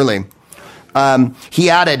so poorly. He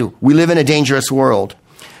added, we live in a dangerous world.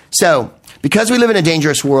 So, because we live in a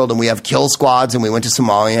dangerous world and we have kill squads and we went to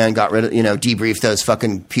Somalia and got rid of, debriefed those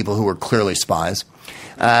fucking people who were clearly spies.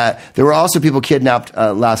 There were also people kidnapped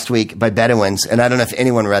last week by Bedouins, and I don't know if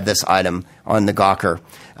anyone read this item on the Gawker,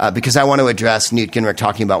 because I want to address Newt Gingrich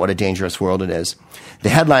talking about what a dangerous world it is. The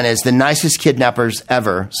headline is, the nicest kidnappers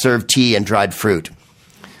ever serve tea and dried fruit.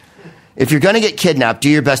 If you're going to get kidnapped, do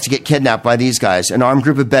your best to get kidnapped by these guys. An armed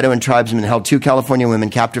group of Bedouin tribesmen held 2 California women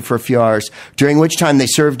captive for a few hours, during which time they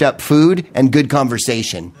served up food and good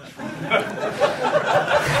conversation.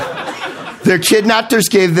 Their kidnappers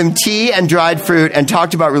gave them tea and dried fruit and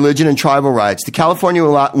talked about religion and tribal rights. The California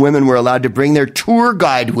women were allowed to bring their tour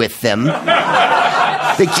guide with them.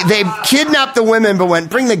 They kidnapped the women but went,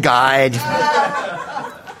 bring the guide.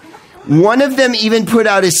 One of them even put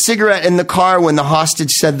out his cigarette in the car when the hostage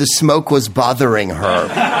said the smoke was bothering her.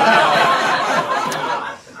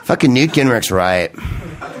 Fucking Newt Gingrich's right.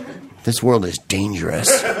 This world is dangerous.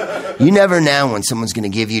 You never know when someone's going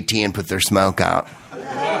to give you tea and put their smoke out.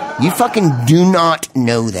 You fucking do not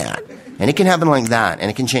know that. And it can happen like that, and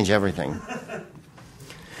it can change everything.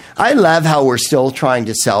 I love how we're still trying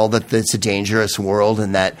to sell that it's a dangerous world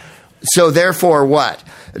and that... So therefore what?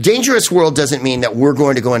 A dangerous world doesn't mean that we're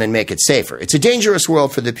going to go in and make it safer. It's a dangerous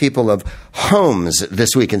world for the people of Homs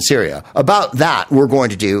this week in Syria. About that, we're going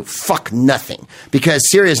to do fuck nothing, because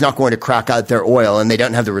Syria is not going to crack out their oil and they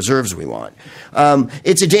don't have the reserves we want.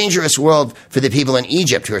 It's a dangerous world for the people in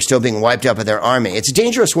Egypt who are still being wiped out by their army. It's a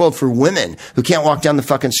dangerous world for women who can't walk down the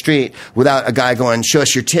fucking street without a guy going, show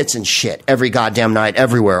us your tits and shit every goddamn night,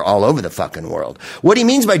 everywhere, all over the fucking world. What he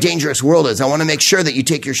means by dangerous world is I want to make sure that you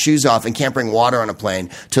take your shoes off and can't bring water on a plane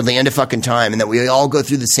till the end of fucking time, and that we all go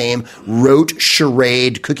through the same rote,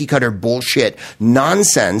 charade, cookie-cutter bullshit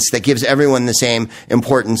nonsense that gives everyone the same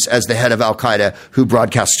importance as the head of Al-Qaeda who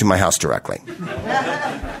broadcasts to my house directly.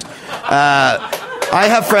 I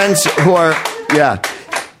have friends who are,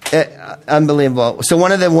 unbelievable. So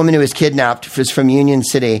one of the women who was kidnapped was from Union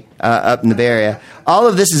City, up in the Bay Area. All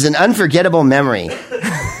of this is an unforgettable memory.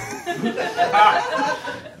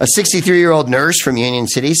 A 63-year-old nurse from Union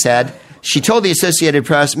City said, she told the Associated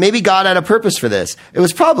Press, maybe God had a purpose for this. It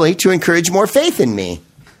was probably to encourage more faith in me.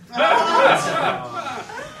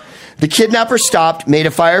 The kidnapper stopped, made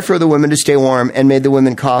a fire for the women to stay warm, and made the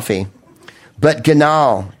women coffee. But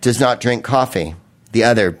Ganal does not drink coffee, the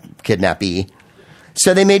other kidnappee.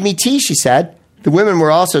 So they made me tea, she said. The women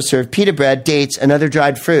were also served pita bread, dates, and other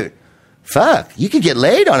dried fruit. Fuck, you could get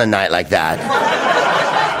laid on a night like that.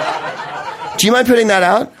 Do you mind putting that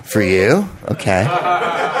out? For you? Okay.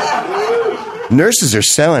 Nurses are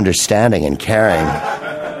so understanding and caring.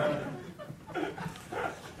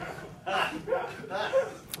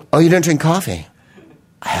 Oh, you don't drink coffee?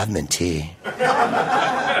 I have mint tea.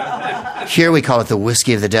 Here we call it the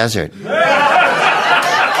whiskey of the desert.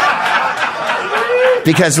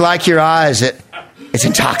 Because like your eyes, it's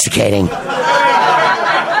intoxicating.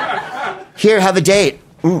 Here, have a date.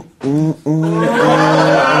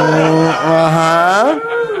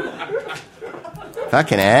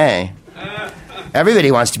 Fucking A.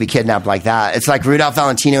 Everybody wants to be kidnapped like that. It's like Rudolph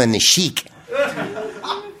Valentino and the Sheik.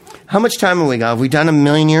 How much time have we got? Have we done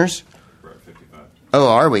 1,000,000 years? Oh,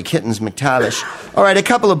 are we? Kittens, McTavish. All right, a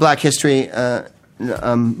couple of Black History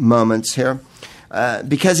moments here.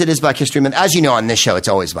 Because it is Black History Month. As you know, on this show, it's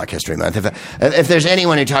always Black History Month. If there's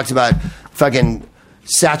anyone who talks about fucking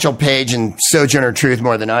Satchel Paige and Sojourner Truth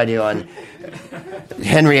more than I do on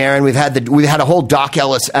Henry Aaron, we've had a whole Doc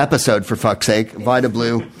Ellis episode, for fuck's sake. Vida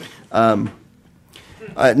Blue. Not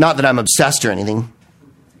that I'm obsessed or anything.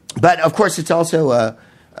 But, of course, it's also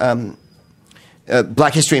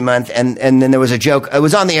Black History Month, and then there was a joke. It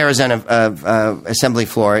was on the Arizona Assembly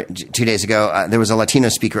floor 2 days ago. There was a Latino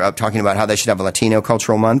speaker up talking about how they should have a Latino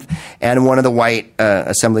Cultural Month, and one of the white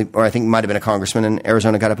Assembly, or I think it might have been a congressman in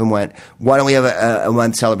Arizona, got up and went, "Why don't we have a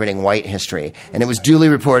month celebrating white history?" And it was duly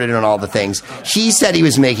reported on all the things. He said he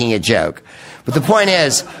was making a joke. But the point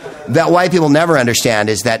is that white people never understand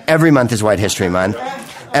is that every month is White History Month.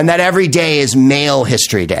 And that every day is Male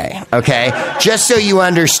History Day, okay? Just so you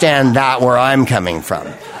understand that where I'm coming from.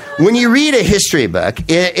 When you read a history book,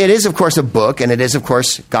 it is, of course, a book, and it is, of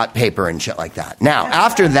course, got paper and shit like that. Now,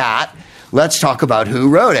 after that, let's talk about who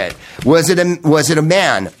wrote it. Was it a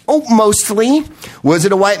man? Oh, mostly. Was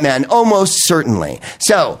it a white man? Oh, most certainly.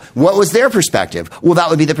 So, what was their perspective? Well, that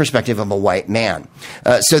would be the perspective of a white man.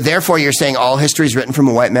 So, therefore, you're saying all history is written from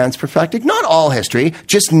a white man's perspective? Not all history,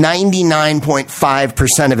 just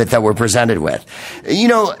 99.5% of it that we're presented with. You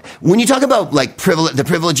know, when you talk about like the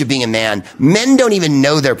privilege of being a man, men don't even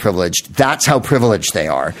know they're privileged. That's how privileged they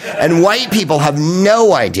are. And white people have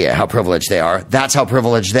no idea how privileged they are. That's how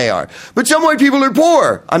privileged they are. But some white people are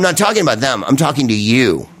poor. I'm not talking about them. I'm talking to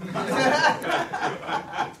you.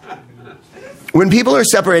 When people are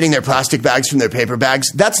separating their plastic bags from their paper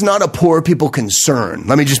bags, that's not a poor people concern.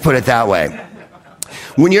 Let me just put it that way.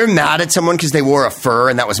 When you're mad at someone because they wore a fur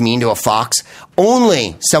and that was mean to a fox,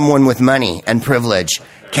 only someone with money and privilege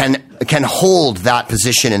can hold that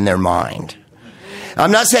position in their mind.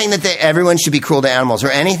 I'm not saying that everyone should be cruel to animals or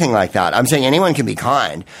anything like that. I'm saying anyone can be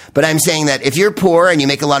kind. But I'm saying that if you're poor and you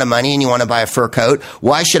make a lot of money and you want to buy a fur coat,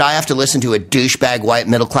 why should I have to listen to a douchebag white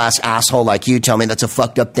middle-class asshole like you tell me that's a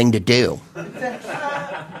fucked up thing to do? But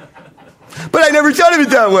I never thought of it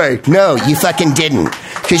that way. No, you fucking didn't.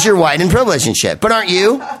 Because you're white and privileged and shit. But aren't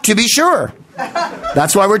you? To be sure.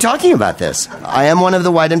 That's why we're talking about this. I am one of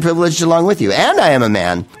the white and privileged along with you. And I am a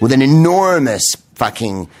man with an enormous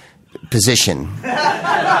fucking position.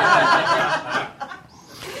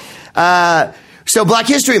 So Black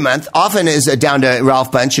History Month often is down to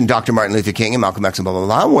Ralph Bunche and Dr. Martin Luther King and Malcolm X and blah, blah,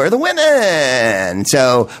 blah. Where are the women?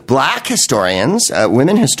 So black historians,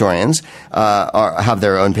 women historians, have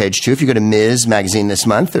their own page too. If you go to Ms. Magazine this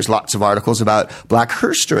month, there's lots of articles about Black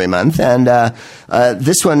History Month. And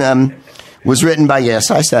this one was written by,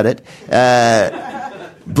 yes, I said it,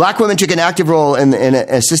 Black women took an active role in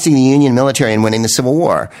assisting the Union military in winning the Civil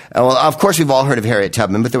War. Well, of course, we've all heard of Harriet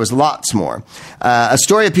Tubman, but there was lots more. A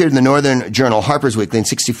story appeared in the Northern Journal, Harper's Weekly, in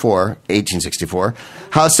 1864,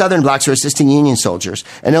 how Southern blacks were assisting Union soldiers.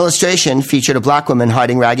 An illustration featured a black woman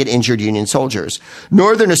hiding ragged, injured Union soldiers.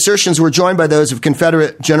 Northern assertions were joined by those of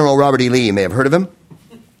Confederate General Robert E. Lee. You may have heard of him.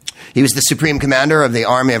 He was the supreme commander of the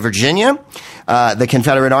Army of Virginia, the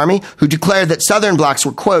Confederate Army, who declared that Southern blacks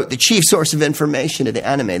were, quote, the chief source of information to the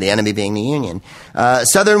enemy being the Union.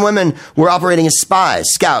 Southern women were operating as spies,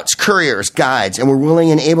 scouts, couriers, guides, and were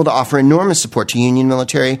willing and able to offer enormous support to Union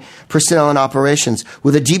military personnel and operations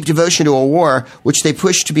with a deep devotion to a war which they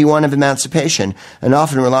pushed to be one of emancipation, and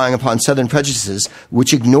often relying upon Southern prejudices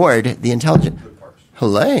which ignored the intelligent.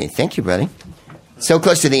 Hello, thank you, buddy. So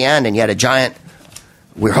close to the end, and yet a giant...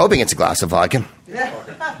 We're hoping it's a glass of vodka.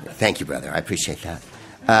 Thank you, brother. I appreciate that.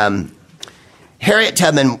 Harriet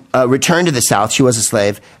Tubman returned to the South. She was a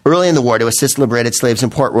slave early in the war to assist liberated slaves in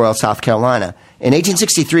Port Royal, South Carolina. In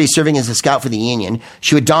 1863, serving as a scout for the Union,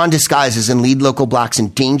 she would don disguises and lead local blacks in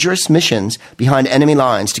dangerous missions behind enemy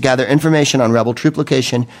lines to gather information on rebel troop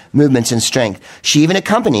location, movements, and strength. She even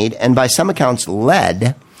accompanied, and by some accounts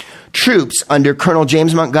led, troops under Colonel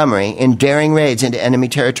James Montgomery in daring raids into enemy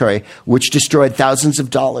territory, which destroyed thousands of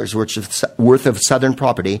dollars worth of Southern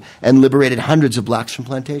property and liberated hundreds of blacks from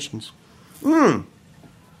plantations.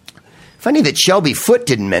 Funny that Shelby Foote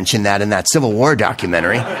didn't mention that in that Civil War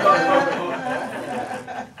documentary.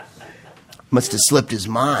 Must have slipped his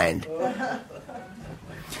mind.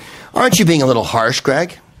 Aren't you being a little harsh,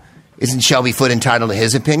 Greg? Isn't Shelby Foote entitled to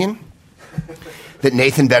his opinion? That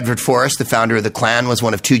Nathan Bedford Forrest, the founder of the Klan, was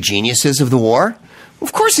one of two geniuses of the war?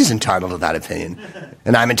 Of course he's entitled to that opinion.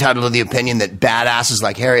 And I'm entitled to the opinion that badasses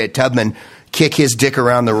like Harriet Tubman kick his dick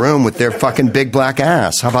around the room with their fucking big black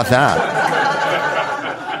ass. How about that?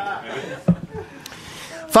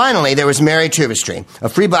 Finally, there was Mary Tuvestry, a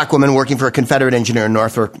free black woman working for a Confederate engineer in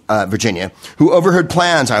Norfolk, Virginia, who overheard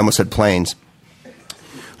plans. I almost said planes.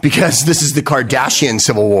 Because this is the Kardashian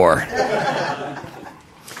Civil War.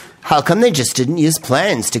 How come they just didn't use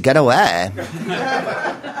planes to get away?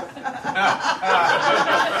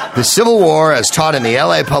 The Civil War as taught in the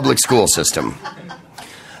LA public school system.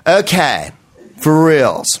 Okay, for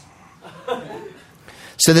reals.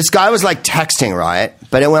 So this guy was like texting, right?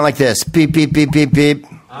 But it went like this. Beep, beep, beep, beep, beep.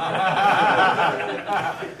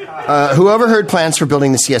 Who overheard plans for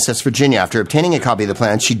building the CSS Virginia. After obtaining a copy of the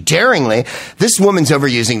plan, she daringly, this woman's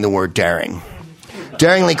overusing the word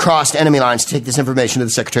daringly crossed enemy lines to take this information to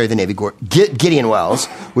the Secretary of the Navy, Gideon Wells,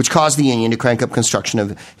 which caused the Union to crank up construction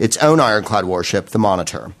of its own ironclad warship, the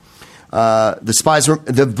Monitor.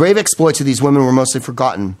 The brave exploits of these women were mostly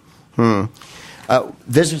forgotten.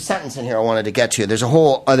 There's a sentence in here I wanted to get to. There's a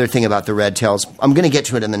whole other thing about the Red Tails. I'm going to get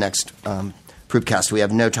to it in the next Proopcast. We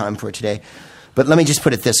have no time for it today. But let me just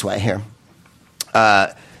put it this way here.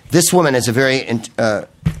 This woman is a very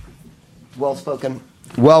well-spoken,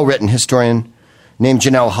 well-written historian named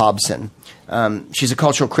Janelle Hobson. She's a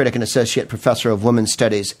cultural critic and associate professor of women's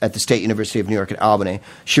studies at the State University of New York at Albany.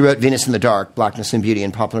 She wrote Venus in the Dark, Blackness and Beauty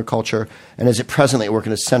in Popular Culture, and is presently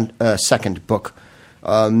working on a second book,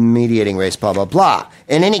 Mediating Race, blah, blah, blah.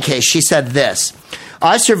 In any case, she said this: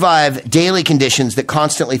 I survive daily conditions that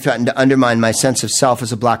constantly threaten to undermine my sense of self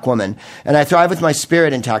as a black woman, and I thrive with my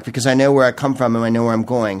spirit intact because I know where I come from and I know where I'm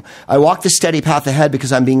going. I walk the steady path ahead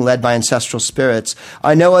because I'm being led by ancestral spirits.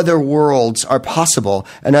 I know other worlds are possible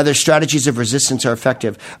and other strategies of resistance are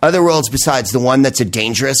effective. Other worlds besides the one that's a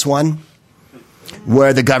dangerous one,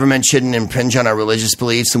 where the government shouldn't impinge on our religious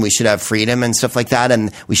beliefs and we should have freedom and stuff like that,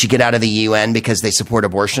 and we should get out of the UN because they support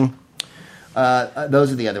abortion.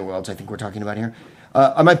 Those are the other worlds I think we're talking about here.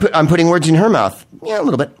 I'm putting words in her mouth. Yeah, a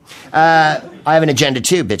little bit. I have an agenda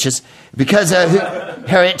too, bitches. Because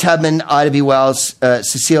Harriet Tubman, Ida B. Wells,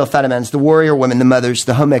 Cecile Fedemans, the warrior women, the mothers,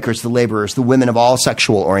 the homemakers, the laborers, the women of all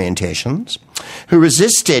sexual orientations, who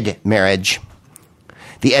resisted marriage,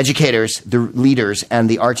 the educators, the leaders, and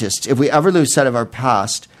the artists. If we ever lose sight of our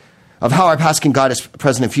past, of how our past can guide us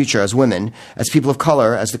present and future as women, as people of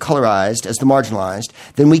color, as the colorized, as the marginalized,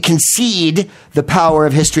 then we concede the power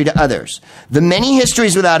of history to others. The many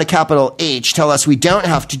histories without a capital H tell us we don't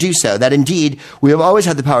have to do so, that indeed we have always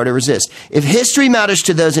had the power to resist. If history matters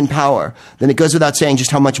to those in power, then it goes without saying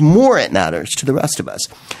just how much more it matters to the rest of us.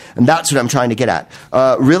 And that's what I'm trying to get at.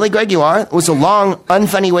 Really, Greg, you are? It was a long,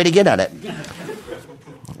 unfunny way to get at it.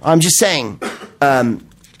 I'm just saying,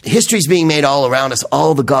 history's being made all around us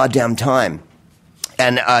all the goddamn time.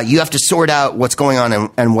 And you have to sort out what's going on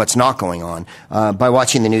and what's not going on by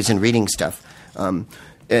watching the news and reading stuff.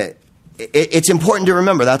 It's important to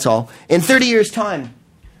remember, that's all. In 30 years' time,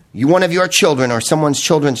 one of your children or someone's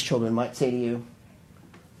children's children might say to you,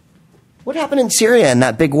 what happened in Syria in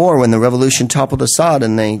that big war when the revolution toppled Assad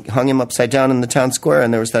and they hung him upside down in the town square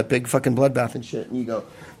and there was that big fucking bloodbath and shit? And you go,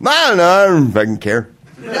 I don't know, I don't fucking care.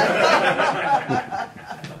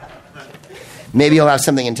 Maybe you'll have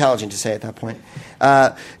something intelligent to say at that point.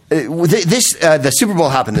 The Super Bowl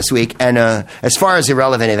happened this week, and as far as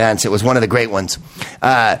irrelevant events, it was one of the great ones.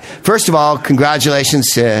 First of all,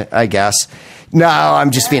 congratulations to, I guess. No,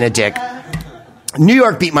 I'm just being a dick. New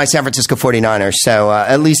York beat my San Francisco 49ers, so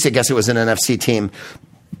at least I guess it was an NFC team.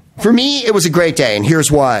 For me, it was a great day, and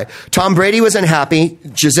here's why. Tom Brady was unhappy.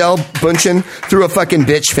 Gisele Bündchen threw a fucking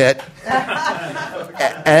bitch fit.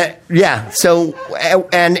 So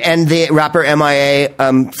the rapper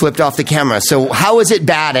MIA flipped off the camera. So how was it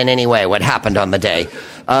bad in any way, what happened on the day?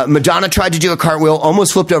 Madonna tried to do a cartwheel,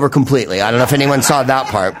 almost flipped over completely. I don't know if anyone saw that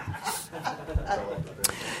part.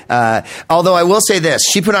 Although I will say this,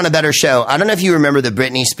 she put on a better show. I don't know if you remember the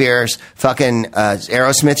Britney Spears fucking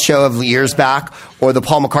Aerosmith show of years back, or the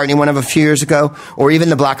Paul McCartney one of a few years ago, or even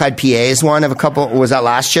the Black Eyed Peas one of a couple, was that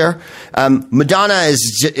last year? Madonna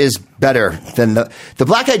is better than the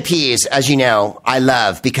Black Eyed Peas, as you know, I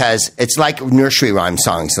love, because it's like nursery rhyme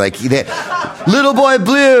songs. Like, Little Boy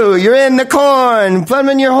Blue, you're in the corn,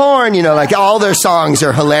 plumbing your horn, you know, like all their songs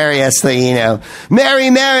are hilariously, you know, Mary,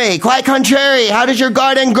 Mary, quite contrary, how does your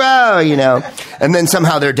garden grow, you know? And then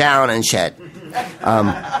somehow they're down and shit.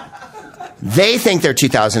 They think they're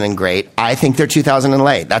 2000 and great. I think they're 2000 and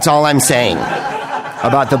late. That's all I'm saying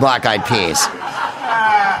about the Black Eyed Peas.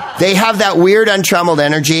 They have that weird, untrammeled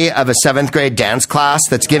energy of a 7th grade dance class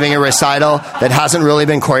that's giving a recital that hasn't really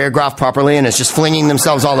been choreographed properly and is just flinging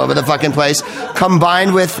themselves all over the fucking place,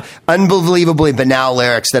 combined with unbelievably banal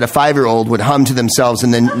lyrics that a 5-year-old would hum to themselves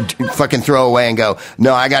and then fucking throw away and go,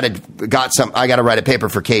 no, I gotta write a paper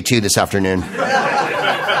for K2 this afternoon.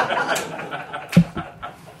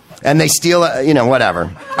 And they steal,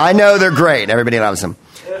 whatever. I know they're great. Everybody loves them.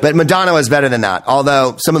 But Madonna was better than that,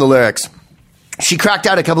 although some of the lyrics... She cracked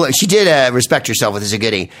out she did Respect Yourself with Is a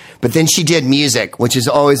Goodie, but then she did Music, which has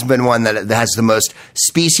always been one that has the most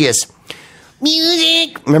specious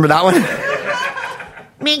music. Remember that one?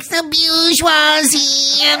 Makes the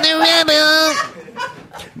bourgeoisie and the rebel.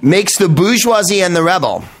 Makes the bourgeoisie and the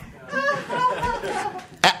rebel.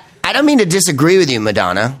 I don't mean to disagree with you,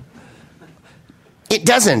 Madonna. It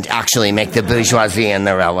doesn't actually make the bourgeoisie and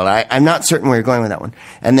the rebel. I'm not certain where you're going with that one.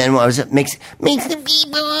 And then what was it? Makes the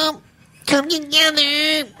people... come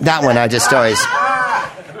together. That one I just always...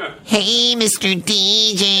 Hey, Mr.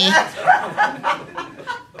 DJ.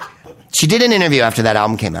 She did an interview after that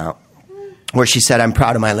album came out where she said, I'm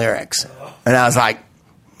proud of my lyrics. And I was like,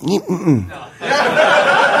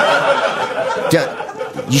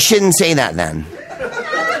 you shouldn't say that then.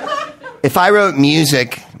 If I wrote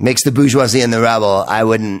Music makes the bourgeoisie and the rebel, I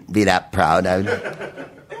wouldn't be that proud.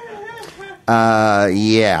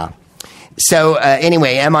 Yeah. So,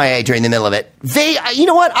 anyway, MIA during the middle of it. You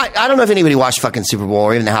know what? I don't know if anybody watched fucking Super Bowl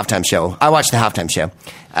or even the halftime show. I watched the halftime show.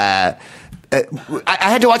 I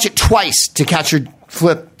had to watch it twice to catch her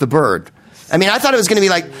flip the bird. I mean, I thought it was going to be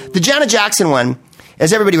like the Janet Jackson one.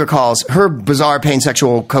 As everybody recalls, her bizarre,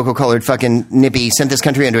 pansexual, cocoa-colored fucking nippy sent this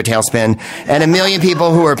country into a tailspin. And a million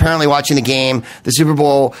people who were apparently watching the game, the Super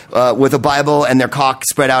Bowl, with a Bible and their cock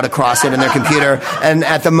spread out across it in their computer. And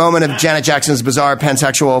at the moment of Janet Jackson's bizarre,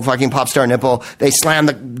 pansexual, fucking pop star nipple, they slammed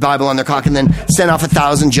the Bible on their cock and then sent off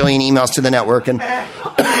 1,000 jillion emails to the network. And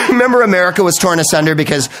remember, America was torn asunder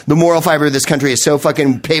because the moral fiber of this country is so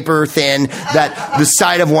fucking paper thin that the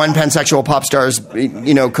sight of one pansexual pop star's,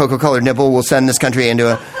 cocoa-colored nipple will send this country into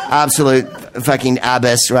an absolute fucking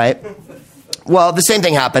abyss, right? Well, the same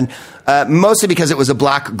thing happened, mostly because it was a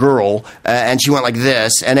black girl, and she went like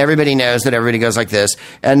this, and everybody knows that everybody goes like this,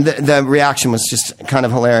 and the reaction was just kind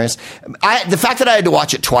of hilarious. The fact that I had to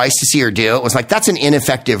watch it twice to see her do it was like, that's an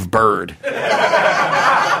ineffective bird,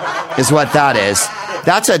 is what that is.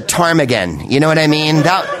 That's a ptarmigan, you know what I mean?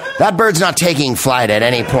 That bird's not taking flight at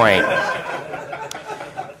any point.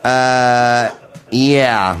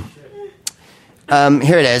 Yeah.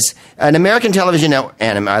 Here it is. An American television network,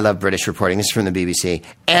 and I love British reporting, this is from the BBC.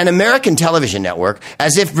 An American television network,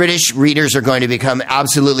 as if British readers are going to become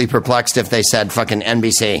absolutely perplexed if they said fucking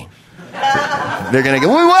NBC. They're going to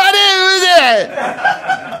go, what is it?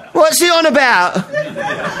 What's he on about?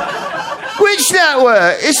 Which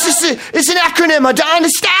network? It's an acronym, I don't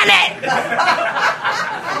understand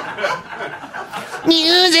it.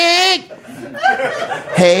 Music.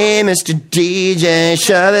 Hey, Mr. DJ,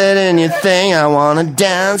 shove it in your thing. I want to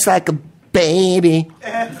dance like a baby.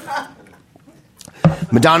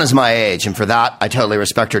 Madonna's my age, and for that, I totally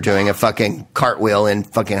respect her doing a fucking cartwheel in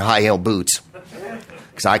fucking high-heel boots.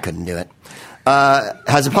 Because I couldn't do it.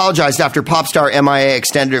 Has apologized after pop star MIA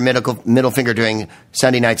extended her middle finger during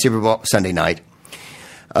Sunday night Super Bowl. Sunday night.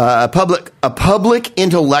 A public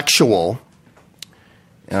intellectual.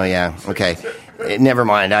 Oh, yeah. Okay. Never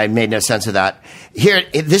mind. I made no sense of that. Here,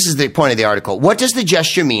 this is the point of the article. What does the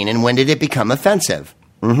gesture mean, and when did it become offensive?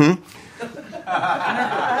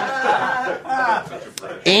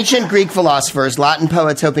 Ancient Greek philosophers, Latin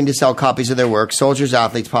poets hoping to sell copies of their work, soldiers,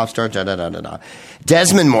 athletes, pop stars, da-da-da-da-da.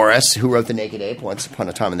 Desmond Morris, who wrote The Naked Ape once upon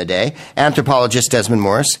a time in the day, anthropologist Desmond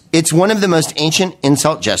Morris, it's one of the most ancient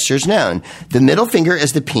insult gestures known. The middle finger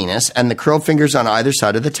is the penis, and the curled fingers on either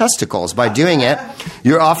side of the testicles. By doing it,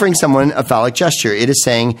 you're offering someone a phallic gesture. It is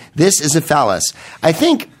saying, this is a phallus. I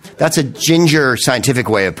think that's a ginger scientific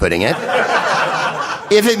way of putting it.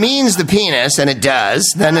 If it means the penis, and it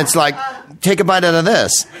does, then it's like, take a bite out of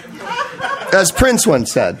this. As Prince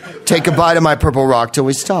once said, take a bite of my purple rock till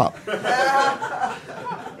we stop.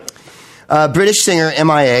 British singer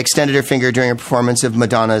MIA extended her finger during a performance of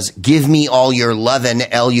Madonna's Give Me All Your Lovin',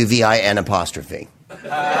 L-U-V-I-N apostrophe.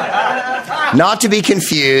 Not to be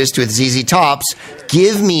confused with ZZ Top's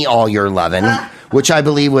Give Me All Your Lovin', which I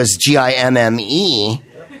believe was G-I-M-M-E,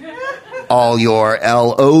 all your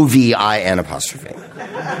L-O-V-I-N apostrophe.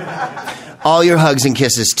 All your hugs and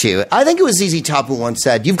kisses, too. I think it was ZZ Top who once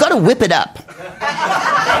said, you've got to whip it up.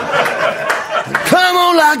 Come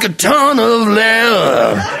on like a ton of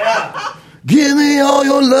love. Give me all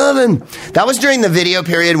your lovin'. That was during the video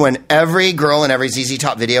period when every girl in every ZZ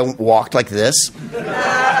Top video walked like this.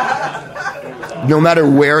 No matter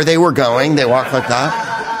where they were going, they walked like that.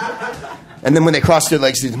 And then when they crossed their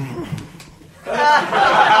legs, don't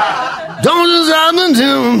just happen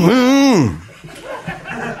to.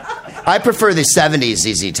 I prefer the 70s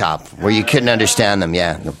ZZ Top, where you couldn't understand them,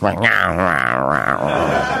 yeah.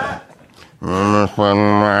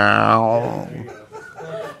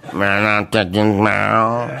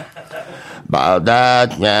 About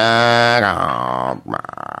that, yeah.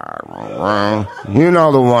 You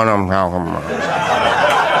know the one I'm talking about.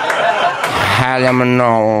 Had them know.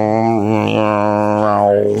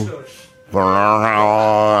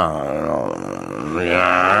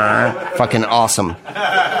 Fucking awesome.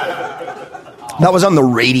 That was on the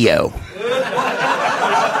radio.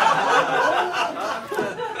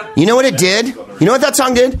 You know what it did? You know what that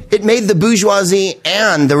song did? It made the bourgeoisie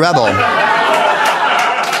and the rebel.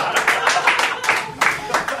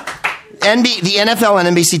 The NFL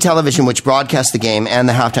and NBC Television, which broadcast the game and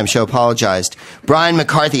the halftime show, apologized. Brian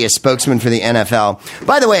McCarthy, a spokesman for the NFL.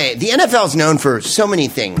 By the way, the NFL is known for so many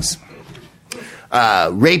things.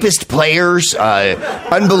 Rapist players,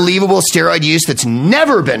 unbelievable steroid use that's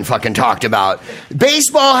never been fucking talked about.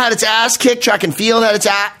 Baseball had its ass kicked. Track and field had its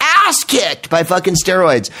ass kicked by fucking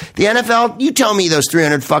steroids. The NFL, you tell me those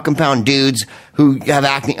 300 fucking pound dudes who have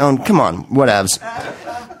acne. Oh, come on, whatevs.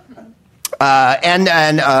 And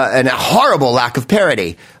a horrible lack of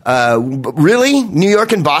parity. Really? New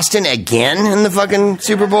York and Boston again in the fucking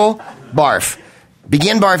Super Bowl? Barf.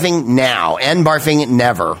 Begin barfing now. End barfing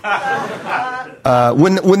never.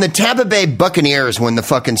 When the Tampa Bay Buccaneers win the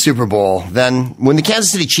fucking Super Bowl, then when the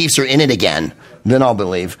Kansas City Chiefs are in it again, then I'll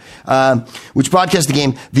believe. Which broadcast the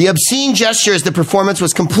game, the obscene gestures, the performance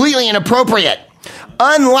was completely inappropriate.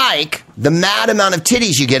 Unlike the mad amount of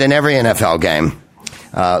titties you get in every NFL game.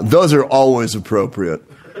 Those are always appropriate.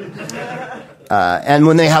 And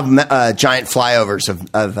when they have giant flyovers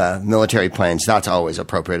of military planes, that's always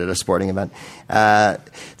appropriate at a sporting event. The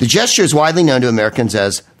gesture is widely known to Americans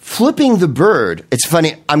as flipping the bird. It's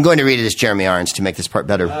funny. I'm going to read it as Jeremy Irons to make this part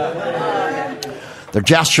better. The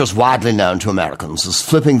gesture is widely known to Americans as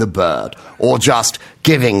flipping the bird or just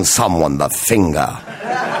giving someone the finger.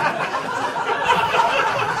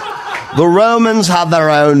 The Romans had their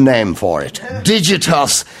own name for it.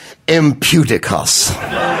 Digitus imputicus.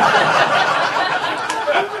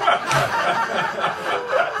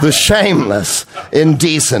 The shameless,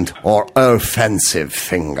 indecent, or offensive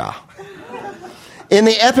finger. In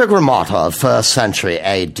the Epigrammata of 1st century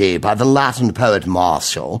A.D. by the Latin poet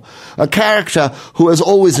Martial, a character who has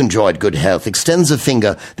always enjoyed good health extends a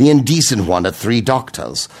finger, the indecent one, at 3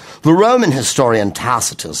 doctors. The Roman historian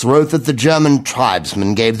Tacitus wrote that the German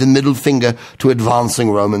tribesmen gave the middle finger to advancing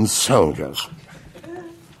Roman soldiers.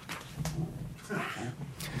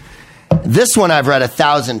 This one I've read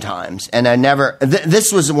 1,000 times, and I never...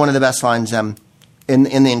 this was one of the best lines in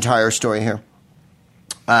the entire story here.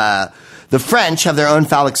 The French have their own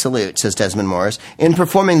phallic salute, says Desmond Morris. In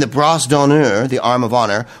performing the bras d'honneur, the arm of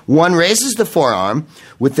honor, one raises the forearm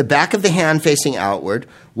with the back of the hand facing outward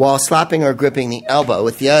while slapping or gripping the elbow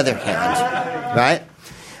with the other hand. Right?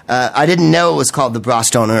 I didn't know it was called the bras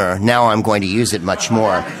d'honneur. Now I'm going to use it much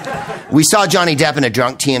more. We saw Johnny Depp in a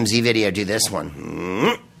drunk TMZ video do this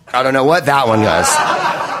one. I don't know what that one was.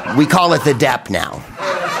 We call it the Depp now.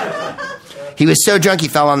 He was so drunk he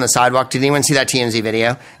fell on the sidewalk. Did anyone see that TMZ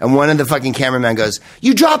video? And one of the fucking cameramen goes,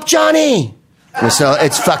 "You dropped Johnny!" And so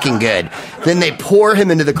it's fucking good. Then they pour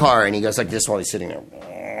him into the car and he goes like this while he's sitting there.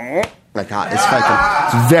 Like that. It's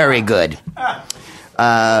very good.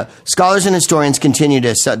 Scholars and historians continue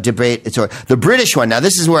to debate its origin. The British one, now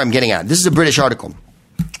this is where I'm getting at. This is a British article.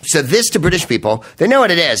 So this to British people, they know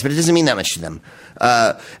what it is, but it doesn't mean that much to them.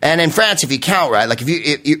 And in France, if you count, right, like if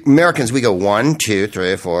you Americans, we go 1, 2,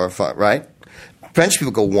 3, 4, 5, right? French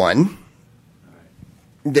people go 1.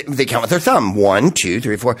 They count with their thumb. 1, 2,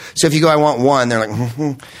 3, 4. So if you go, I want 1, they're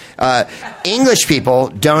like, English people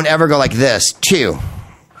don't ever go like this. 2.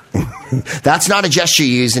 That's not a gesture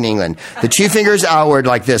you use in England. The two fingers outward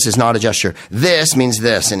like this is not a gesture. This means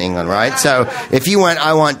this in England, right? So if you went,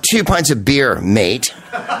 I want 2 pints of beer, mate,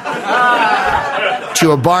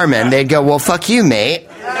 to a barman, they'd go, well, fuck you, mate.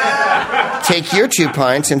 Take your 2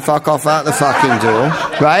 pints and fuck off out the fucking door,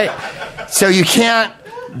 right? So you can't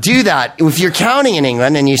do that. If you're counting in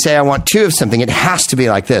England and you say, I want 2 of something, it has to be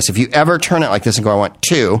like this. If you ever turn it like this and go, I want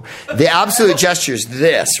 2, the absolute gesture is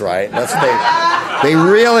this, right? That's they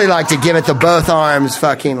really like to give it the both arms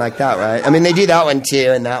fucking like that, right? I mean, they do that one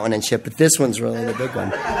too and that one and shit, but this one's really the big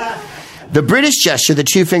one. The British gesture, the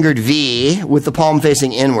 2-fingered V with the palm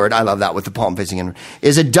facing inward, I love that, with the palm facing inward,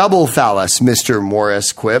 is a double phallus, Mr.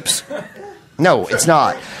 Morris quips. No, it's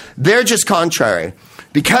not. They're just contrary.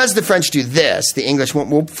 Because the French do this, the English won't,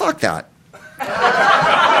 well, fuck that.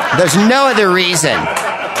 There's no other reason.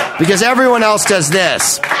 Because everyone else does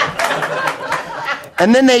this.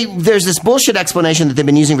 And then there's this bullshit explanation that they've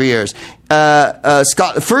been using for years.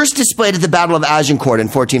 First displayed at the Battle of Agincourt in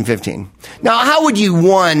 1415. Now, how would you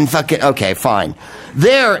okay, fine.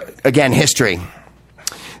 There, again, history.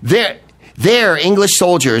 There, English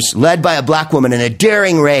soldiers, led by a black woman in a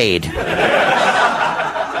daring raid,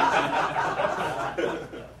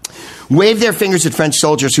 waved their fingers at French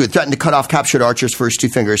soldiers who had threatened to cut off captured archers' first 2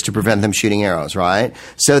 fingers to prevent them shooting arrows, right?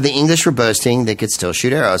 So the English were boasting they could still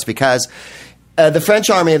shoot arrows because the French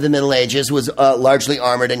army of the Middle Ages was largely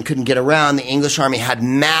armored and couldn't get around. The English army had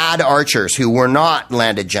mad archers who were not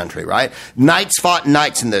landed gentry, right? Knights fought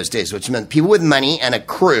knights in those days, which meant people with money and a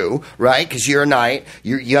crew, right? Because you're a knight.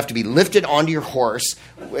 You have to be lifted onto your horse.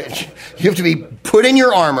 You have to be put in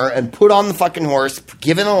your armor and put on the fucking horse,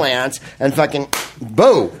 given a lance, and fucking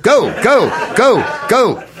go.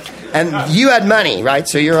 And you had money, right?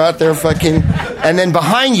 So you're out there fucking... And then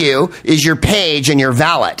behind you is your page and your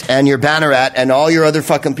valet and your banneret and all your other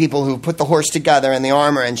fucking people who put the horse together and the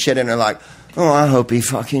armor and shit and are like, oh, I hope he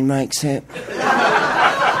fucking makes it.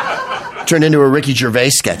 Turned into a Ricky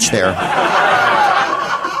Gervais sketch there.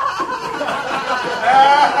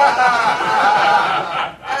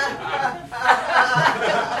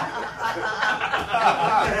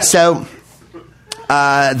 So...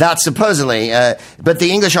 that's supposedly, but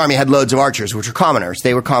the English army had loads of archers, which were commoners.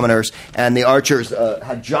 They were commoners, and the archers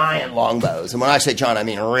had giant longbows. And when I say giant, I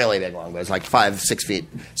mean really big longbows, like 5-6 feet.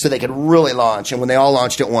 So they could really launch. And when they all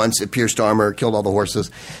launched at once, it pierced armor, killed all the horses.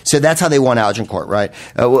 So that's how they won Agincourt, right?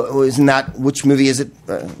 Isn't that, which movie is it?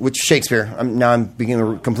 Which Shakespeare? Now I'm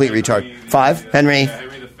beginning a complete retard. 5? Henry?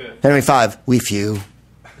 Henry V. We few.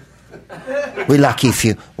 We lucky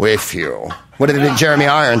few. We few. Would have been Jeremy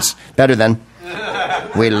Irons. Better than.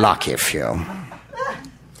 We lucky few.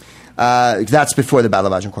 That's before the Battle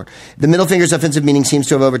of Agincourt. The middle finger's offensive meaning seems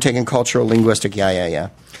to have overtaken cultural, linguistic. Yeah.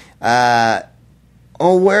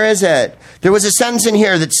 Where is it? There was a sentence in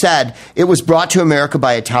here that said it was brought to America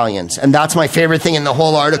by Italians, and that's my favorite thing in the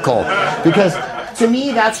whole article because to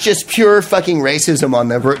me that's just pure fucking racism on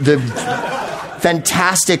the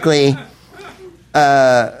fantastically.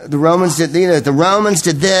 The Romans did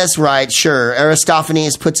this, right? Sure.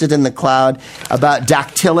 Aristophanes puts it in the Cloud about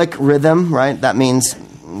dactylic rhythm, right? That means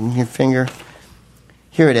your finger.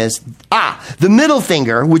 Here it is. The middle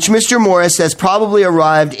finger, which Mr. Morris says probably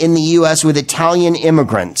arrived in the U.S. with Italian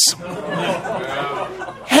immigrants.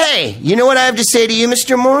 Hey, you know what I have to say to you,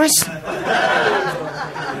 Mr. Morris?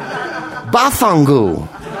 Bafangu.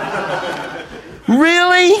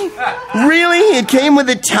 Really? It came with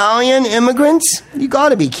Italian immigrants? You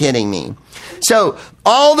gotta be kidding me. So,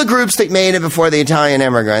 all the groups that made it before the Italian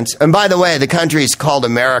immigrants, and by the way, the country's called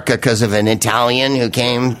America because of an Italian who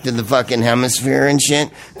came to the fucking hemisphere and shit.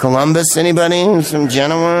 Columbus, anybody? Some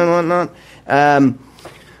Genoa and whatnot?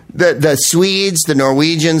 The Swedes, the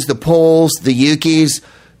Norwegians, the Poles, the Yukis,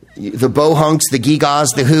 the Bohunks, the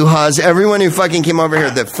Gigas, the Hoo-Has, everyone who fucking came over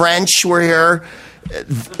here. The French were here.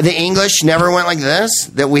 The English never went like this,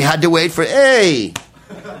 that we had to wait for, hey.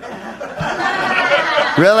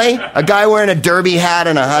 Really? A guy wearing a derby hat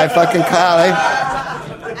and a high fucking collar.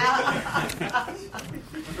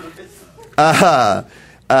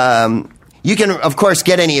 You can, of course,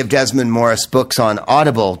 get any of Desmond Morris' books on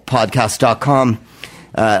audiblepodcast.com.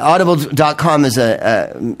 Audible.com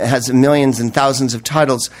has millions and thousands of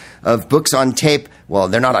titles of books on tape. Well,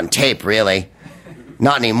 they're not on tape, really.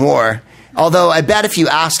 Not anymore. Although I bet if you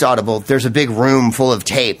asked Audible, there's a big room full of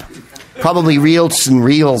tape. Probably reels and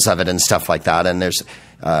reels of it and stuff like that. And there's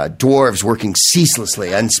dwarves working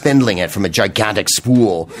ceaselessly, unspindling it from a gigantic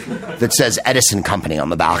spool that says Edison Company on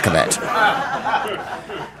the back of it.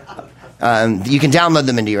 You can download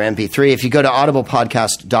them into your MP3. If you go to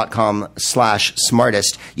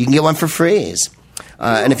audiblepodcast.com/smartest, you can get one for free.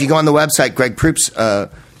 And if you go on the website, Greg Proops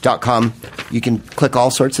SmartestSpecialThing.com. You can click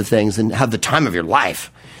all sorts of things and have the time of your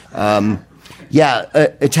life.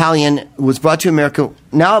 Italian was brought to America.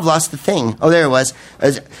 Now I've lost the thing. Oh, there it was.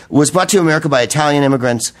 Was brought to America by Italian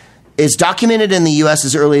immigrants. Is documented in the U.S.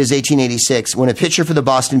 as early as 1886 when a pitcher for the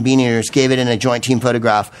Boston Bean Eaters gave it in a joint team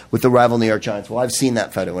photograph with the rival New York Giants. Well, I've seen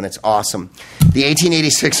that photo, and it's awesome. The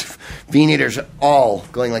 1886 Bean Eaters are all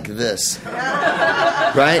going like this.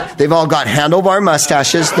 Right? They've all got handlebar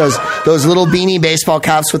mustaches, those little beanie baseball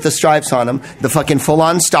caps with the stripes on them, the fucking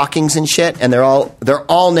full-on stockings and shit, and they're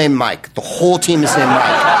all named Mike. The whole team is named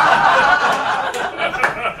Mike.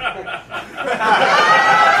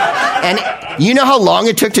 And you know how long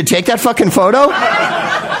it took to take that fucking photo?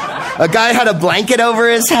 A guy had a blanket over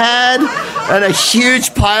his head and a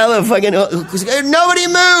huge pile of fucking... Nobody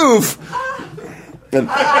move!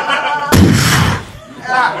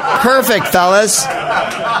 Perfect, fellas.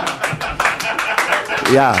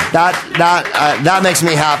 Yeah, that makes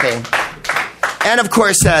me happy. And of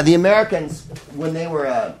course, the Americans, when they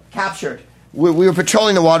were captured, we were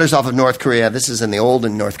patrolling the waters off of North Korea. This is in the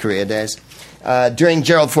olden North Korea days. During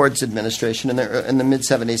Gerald Ford's administration in the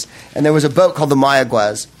mid-'70s, and there was a boat called the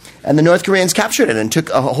Mayaguez, and the North Koreans captured it and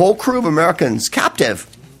took a whole crew of Americans captive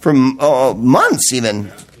for months.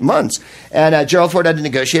 And Gerald Ford had to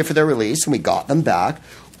negotiate for their release, and we got them back.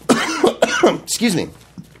 Excuse me.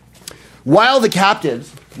 While the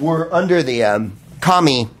captives were under the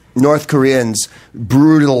commie North Koreans'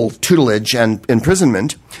 brutal tutelage and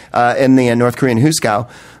imprisonment in the North Korean Huskow,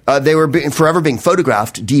 they were forever being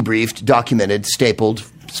photographed, debriefed, documented, stapled,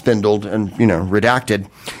 spindled, and, redacted.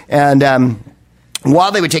 And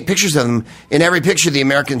while they would take pictures of them, in every picture, the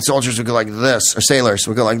American soldiers would go like this, or sailors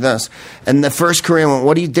would go like this. And the first Korean went,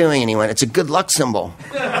 "What are you doing?" And he went, "It's a good luck symbol."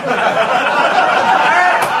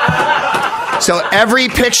 So every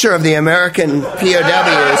picture of the American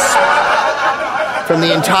POWs from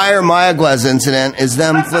the entire Mayaguez incident is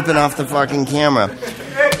them flipping off the fucking camera.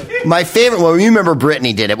 My favorite, well, you remember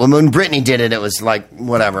Britney did it. When Britney did it, it was like,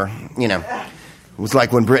 whatever, It was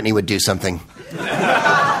like when Britney would do something.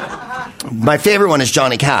 My favorite one is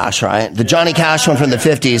Johnny Cash, right? The Johnny Cash one from the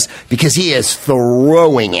 50s, because he is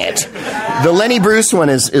throwing it. The Lenny Bruce one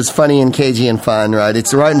is funny and cagey and fun, right?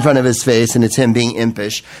 It's right in front of his face, and it's him being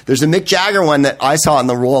impish. There's a Mick Jagger one that I saw on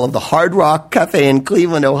the wall of the Hard Rock Cafe in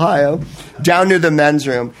Cleveland, Ohio, down near the men's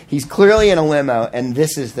room. He's clearly in a limo, and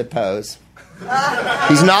this is the pose.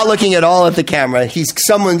 He's not looking at all at the camera. He's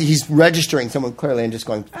registering someone clearly and just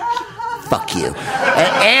going, "Fuck you."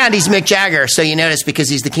 And he's Mick Jagger, so you notice, because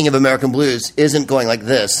he's the king of American blues, isn't going like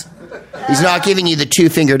this. He's not giving you the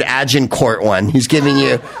two-fingered Agincourt one. He's giving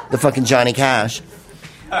you the fucking Johnny Cash.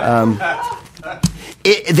 Someone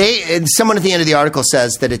at the end of the article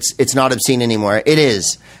says that it's not obscene anymore. It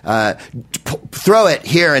is. Throw it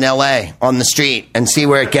here in L.A. on the street and see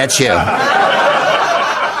where it gets you.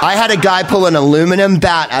 I had a guy pull an aluminum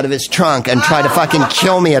bat out of his trunk and try to fucking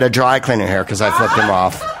kill me at a dry cleaner here because I flipped him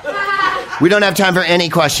off. We don't have time for any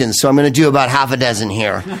questions, so I'm going to do about half a dozen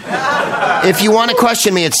here. If you want to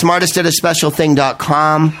question me, it's smartest@a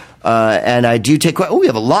specialthing.com. And I do take... we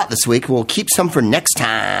have a lot this week. We'll keep some for next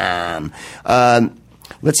time.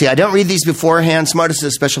 Let's see. I don't read these beforehand. Smartest@a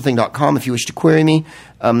specialthing.com if you wish to query me.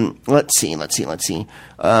 Let's see.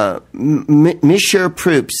 Monsieur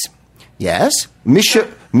Proops. Yes? Monsieur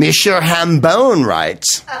Hambone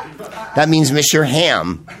writes. That means Monsieur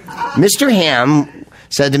Ham. Mr. Ham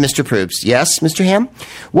said to Mr. Proops, "Yes, Mr. Ham?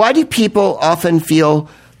 Why do people often feel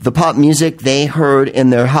the pop music they heard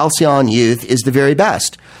in their halcyon youth is the very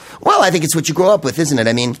best?" Well, I think it's what you grow up with, isn't it?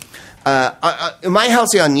 I mean, in my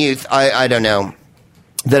halcyon youth, I don't know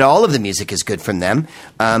that all of the music is good from them,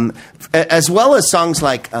 as well as songs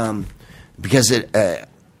like, because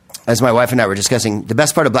as my wife and I were discussing, the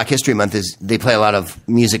best part of Black History Month is they play a lot of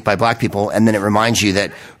music by black people, and then it reminds you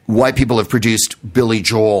that white people have produced Billy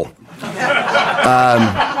Joel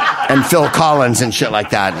and Phil Collins and shit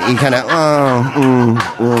like that. You kind of,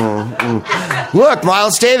 Look,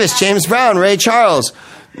 Miles Davis, James Brown, Ray Charles,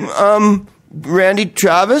 Randy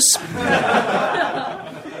Travis.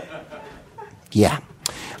 Yeah.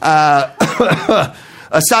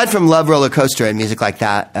 Aside from Love Roller Coaster and music like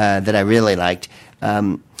that that I really liked,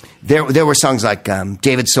 there were songs like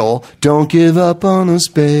David Soul, "Don't Give Up on Us,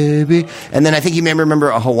 Baby." And then I think you may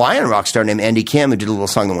remember a Hawaiian rock star named Andy Kim who did a little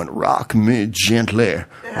song that went, "Rock me gently,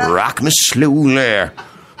 rock me slowly."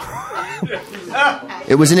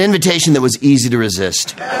 It was an invitation that was easy to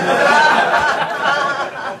resist.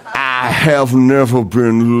 I have never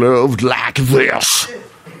been loved like this.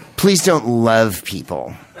 Please don't love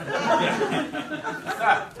people.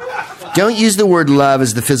 Don't use the word love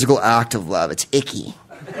as the physical act of love. It's icky.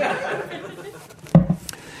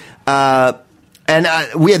 And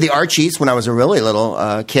we had the Archies when I was a really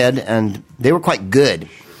little kid, and they were quite good.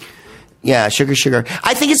 Yeah, sugar, sugar.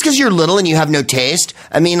 I think it's because you're little and you have no taste.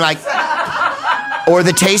 I mean, like, or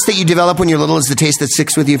the taste that you develop when you're little is the taste that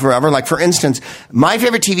sticks with you forever. Like, for instance, my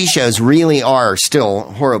favorite TV shows really are still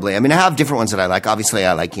horribly. I mean, I have different ones that I like. Obviously,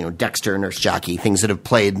 I like, Dexter, Nurse Jackie, things that have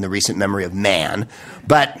played in the recent memory of man.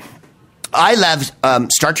 But I loved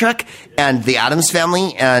Star Trek and The Addams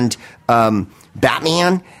Family and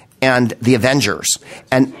Batman and The Avengers.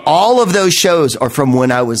 And all of those shows are from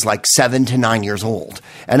when I was like 7 to 9 years old.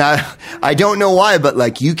 And I don't know why, but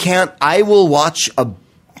like I will watch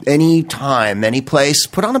any time, any place,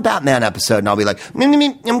 put on a Batman episode and I'll be like,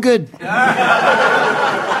 I'm good.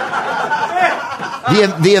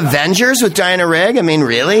 The Avengers with Diana Rigg, I mean,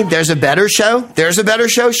 really? There's a better show? There's a better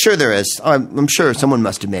show? Sure there is. I'm sure someone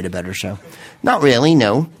must have made a better show. Not really,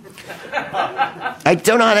 no. I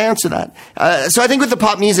don't know how to answer that. So I think with the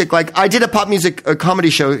pop music, like I did a pop music comedy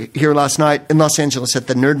show here last night in Los Angeles at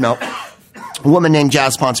the Nerd Melt. A woman named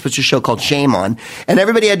Jazz Ponce puts a show called Shame on, and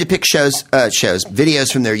everybody had to pick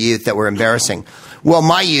videos from their youth that were embarrassing. Well,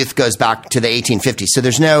 my youth goes back to the 1850s, so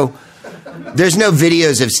there's no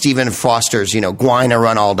videos of Stephen Foster's, Gwine or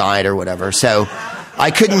Run All Night or whatever. So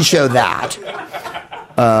I couldn't show that.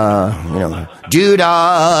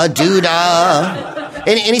 Doo-dah, doo-dah.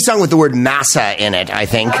 Any song with the word massa in it, I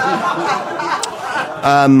think.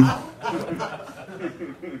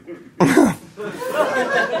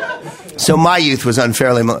 So my youth was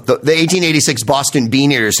unfairly... The 1886 Boston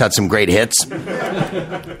Bean Eaters had some great hits.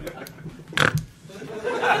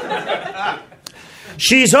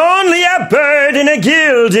 She's only a bird in a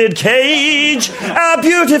gilded cage, a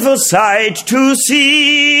beautiful sight to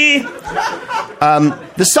see.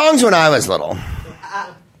 The songs when I was little.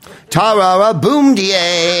 Ta-ra-ra,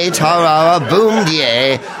 boom-de-ay, ta-ra-ra,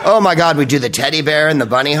 boom-de-ay. Oh, my God, we'd do the teddy bear and the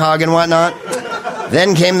bunny hug and whatnot.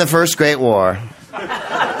 Then came the First Great War.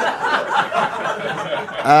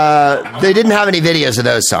 They didn't have any videos of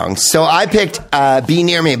those songs. So I picked Be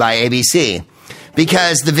Near Me by ABC.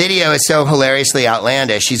 Because the video is so hilariously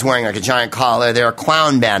outlandish. She's wearing like a giant collar. They're a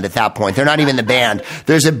clown band at that point. They're not even the band.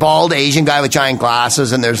 There's a bald Asian guy with giant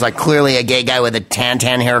glasses, and there's like clearly a gay guy with a tan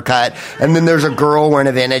haircut. And then there's a girl wearing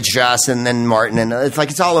a vintage dress, and then Martin. And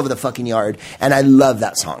it's all over the fucking yard. And I love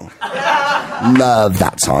that song. Love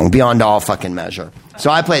that song beyond all fucking measure.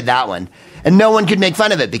 So I played that one. And no one could make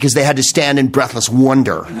fun of it because they had to stand in breathless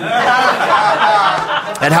wonder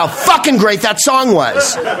at how fucking great that song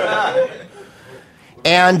was.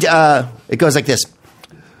 And it goes like this.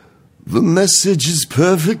 The message is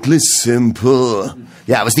perfectly simple.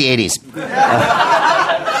 Yeah, it was the 80s.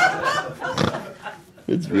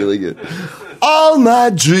 It's really good. All my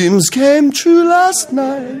dreams came true last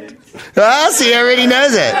night. See, everybody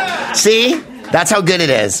knows it. See? That's how good it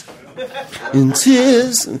is. In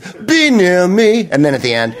tears, be near me. And then at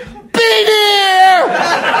the end, be near!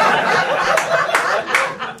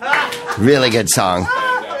 Really good song.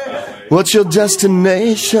 What's your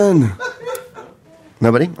destination?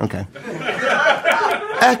 Nobody? Okay.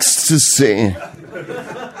 Ecstasy.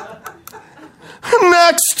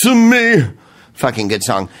 Next to me. Fucking good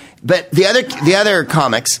song. But the other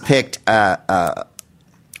comics picked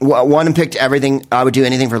one picked Everything I Would Do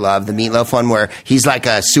Anything for Love, the Meatloaf one where he's like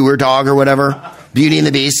a sewer dog or whatever. Beauty and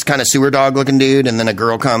the Beast, kind of sewer dog looking dude, and then a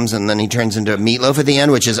girl comes and then he turns into a meatloaf at the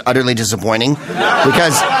end, which is utterly disappointing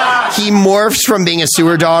because he morphs from being a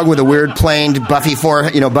sewer dog with a weird planed Buffy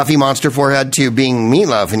monster forehead to being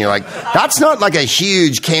meatloaf, and you're like, that's not like a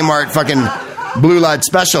huge Kmart fucking blue light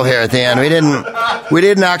special here at the end. We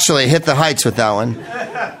didn't actually hit the heights with that one.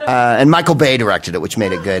 And Michael Bay directed it, which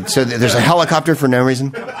made it good. So there's a helicopter for no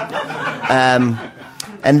reason. And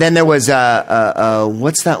then there was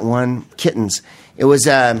what's that one? Kittens. It was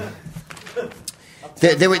they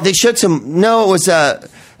showed some. No, it was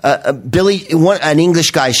an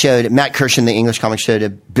English guy showed Matt Kirshen, the English comic,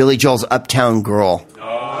 showed Billy Joel's Uptown Girl.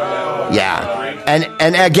 Oh, yeah,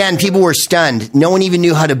 and again, people were stunned. No one even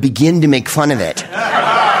knew how to begin to make fun of it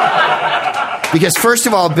because first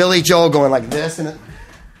of all, Billy Joel going like this and.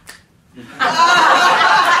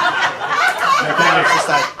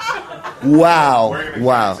 Wow.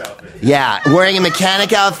 Yeah, wearing a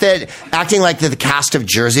mechanic outfit, acting like the cast of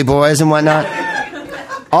Jersey Boys and whatnot.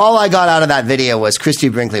 All I got out of that video was Christy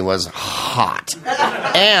Brinkley was hot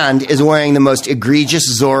and is wearing the most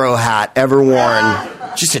egregious Zorro hat ever worn.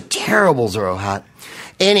 Just a terrible Zorro hat.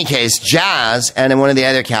 In any case, Jazz and one of the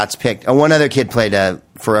other cats picked, one other kid played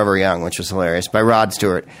Forever Young, which was hilarious, by Rod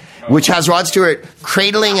Stewart, which has Rod Stewart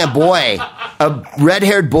cradling a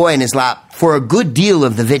red-haired boy in his lap for a good deal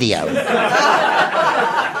of the video.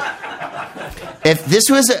 if this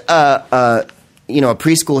was a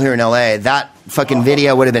preschool here in LA, that fucking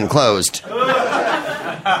video would have been closed.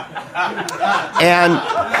 And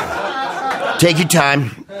take your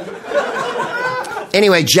time.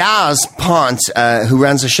 Anyway, Jazz Ponce, who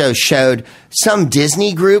runs the show, showed some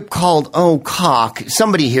Disney group called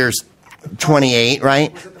somebody here's 28,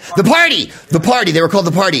 right? The Party. They were called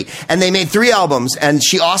The Party, and they made 3 albums. And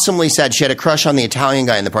she awesomely said she had a crush on the Italian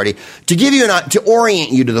guy in The Party. To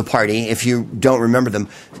orient you to The Party, if you don't remember them,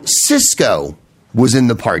 Cisco was in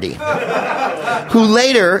The Party, who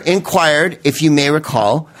later inquired, if you may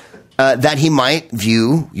recall, that he might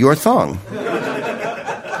view your thong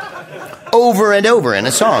over and over in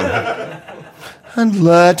a song. And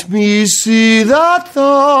let me see that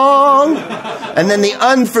thong. And then the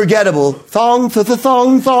unforgettable thong, thong,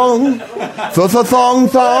 thong, thong,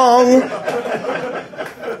 thong.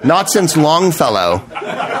 Not since Longfellow.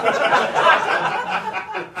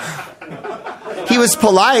 He was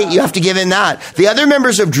polite, you have to give him that. The other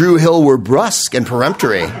members of Drew Hill were brusque and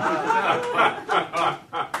peremptory.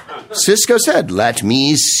 Cisco said, let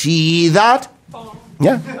me see that.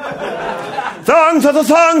 Yeah. Thong, thong,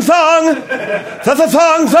 thong, thong,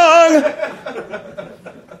 thong, thong.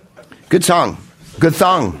 Good song. Good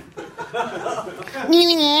thong.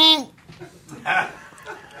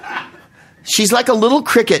 She's like a little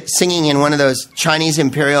cricket singing in one of those Chinese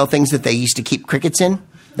imperial things that they used to keep crickets in.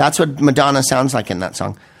 That's what Madonna sounds like in that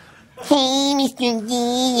song. I'm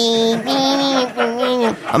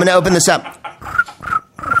going to open this up.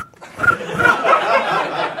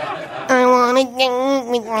 I want to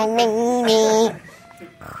go with my baby.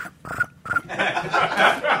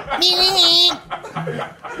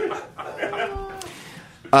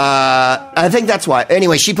 I think that's why.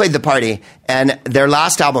 Anyway, she played The Party, and their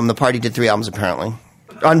last album, The Party, did 3 albums apparently.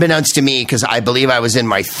 Unbeknownst to me, because I believe I was in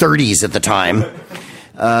my 30s at the time.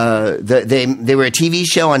 They were a TV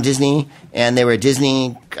show on Disney, and they were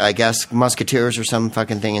Disney, I guess, Musketeers or some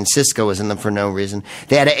fucking thing, and Cisco was in them for no reason.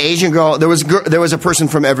 They had an Asian girl. There was a person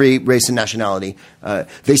from every race and nationality.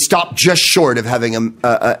 They stopped just short of having an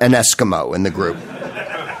Eskimo in the group.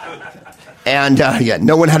 And,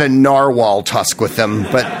 no one had a narwhal tusk with them,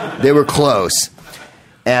 but they were close.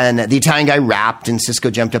 And the Italian guy rapped, and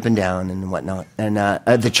Cisco jumped up and down and whatnot. And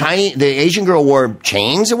the Asian girl wore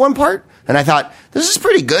chains at one part, and I thought, this is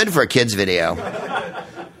pretty good for a kid's video.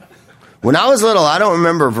 When I was little, I don't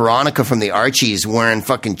remember Veronica from the Archies wearing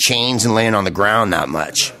fucking chains and laying on the ground that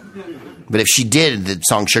much. But if she did, the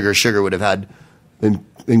song Sugar Sugar would have had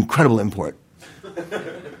incredible import.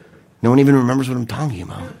 No one even remembers what I'm talking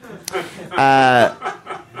about.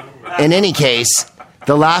 In any case,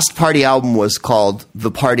 the last Party album was called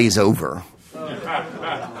The Party's Over,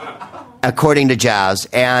 according to Jazz,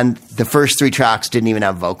 and the first 3 tracks didn't even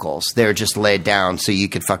have vocals. They were just laid down so you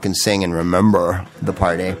could fucking sing and remember the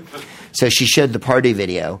party. So she showed the Party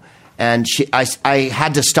video, and I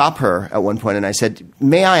had to stop her at one point, and I said,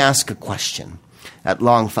 may I ask a question at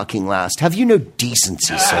long fucking last? Have you no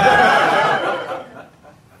decency, sir?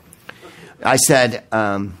 I said,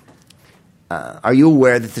 are you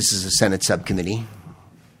aware that this is a Senate subcommittee?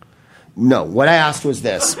 No. What I asked was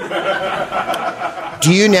this.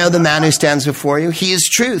 Do you know the man who stands before you? He is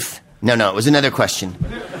truth. No, it was another question.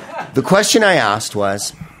 The question I asked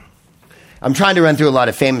was, I'm trying to run through a lot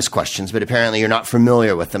of famous questions, but apparently you're not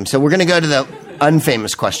familiar with them. So we're going to go to the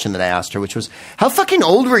unfamous question that I asked her, which was, how fucking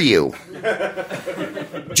old were you?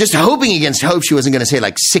 Just hoping against hope she wasn't going to say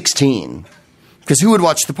like 16. Because who would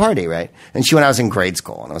watch The Party, right? And she went, I was in grade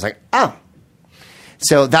school. And I was like, oh.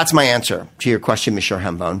 So that's my answer to your question, Monsieur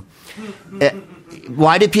Hambone.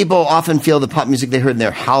 Why do people often feel the pop music they heard in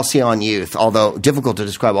their halcyon youth, although difficult to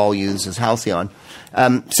describe all youths as halcyon?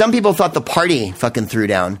 Some people thought The Party fucking threw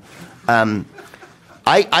down.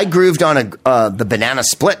 I grooved on the Banana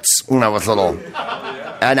Splits when I was little.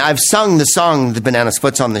 And I've sung the song The Banana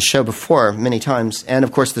Splits on this show before many times. And,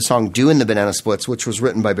 of course, the song Doin' the Banana Splits, which was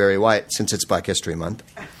written by Barry White since it's Black History Month.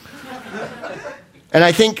 And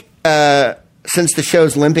I think since the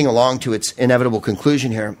show's limping along to its inevitable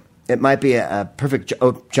conclusion here, it might be a perfect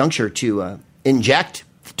juncture to inject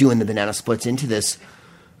Doing the Banana Splits into this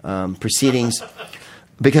proceedings,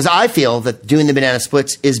 because I feel that Doing the Banana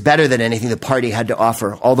Splits is better than anything The Party had to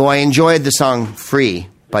offer, although I enjoyed the song Free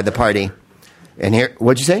by The Party. And here,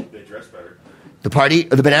 what'd you say? They dress better. The Party,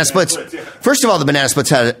 the Banana Splits. First of all, the Banana Splits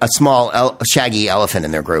had a small, shaggy elephant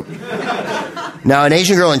in their group. Now, an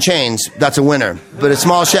Asian girl in chains, that's a winner. But a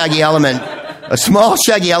small, shaggy elephant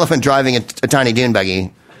driving a tiny dune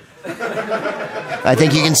buggy. I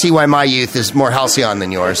think you can see why my youth is more halcyon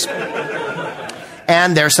than yours.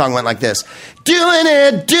 And their song went like this. Doing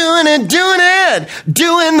it, doing it, doing it.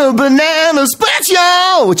 Doing the banana split,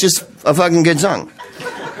 y'all. Which is a fucking good song.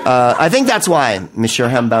 I think that's why, Monsieur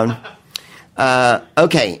Hambone.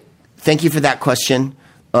 Okay. Thank you for that question.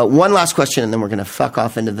 One last question, and then we're going to fuck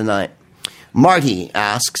off into the night. Marty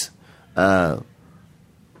asks,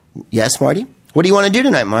 yes, Marty? What do you want to do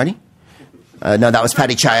tonight, Marty? No, that was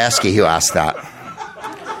Patty Chayefsky who asked that.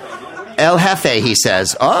 El Jefe, he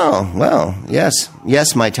says. Oh, well, yes.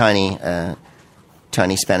 Yes, my tiny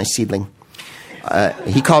Spanish seedling.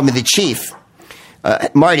 He called me the chief.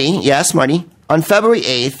 Marty, yes, Marty. On February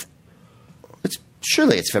 8th,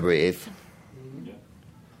 surely it's February 8th.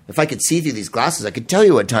 If I could see through these glasses, I could tell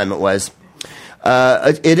you what time it was.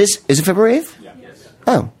 It is it February 8th? Yeah. Yes.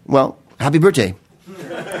 Oh, well, happy birthday.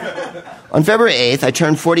 On February 8th, I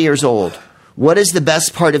turned 40 years old. What is the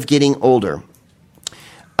best part of getting older?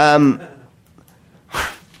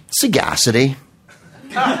 Sagacity.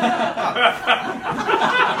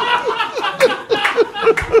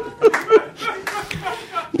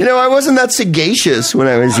 You know, I wasn't that sagacious when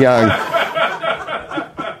I was young.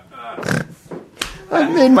 I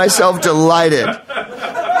made myself delighted.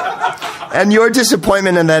 And your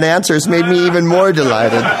disappointment in that answer has made me even more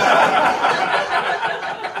delighted.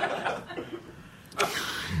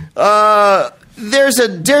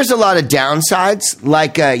 There's a lot of downsides.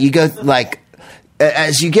 Like you go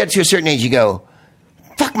as you get to a certain age, you go,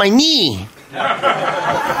 fuck my knee.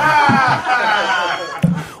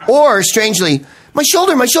 Or strangely, my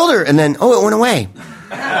shoulder, and then it went away.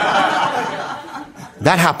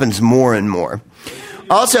 That happens more and more.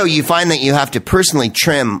 Also, you find that you have to personally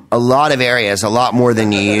trim a lot of areas, a lot more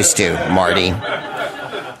than you used to, Marty.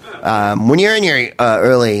 When you're in your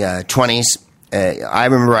early 20s, I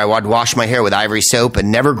remember I would wash my hair with ivory soap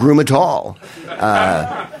and never groom at all.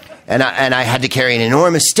 And I had to carry an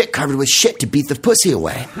enormous stick covered with shit to beat the pussy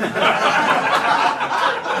away.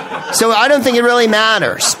 So I don't think it really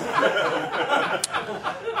matters.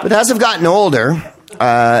 But as I've gotten older,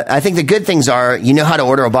 I think the good things are, you know how to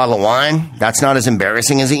order a bottle of wine. That's not as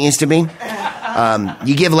embarrassing as it used to be.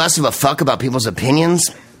 You give less of a fuck about people's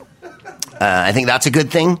opinions. I think that's a good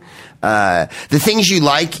thing. The things you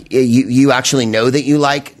like, you actually know that you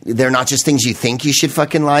like. They're not just things you think you should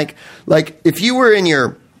fucking like. Like, if you were in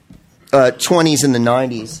your 20s in the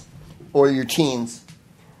 90s or your teens,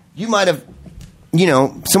 you might have,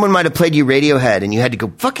 someone might have played you Radiohead and you had to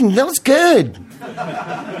go, fucking, that was good.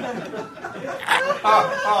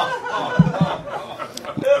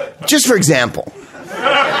 Just for example.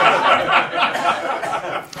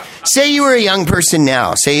 Say you were a young person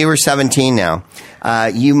now. Say you were 17 now.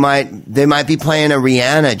 They might be playing a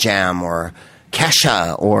Rihanna jam or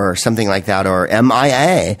Kesha or something like that, or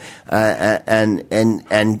MIA,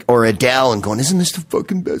 and or Adele, and going, isn't this the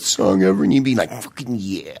fucking best song ever? And you'd be like, fucking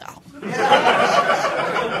yeah.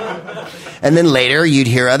 And then later you'd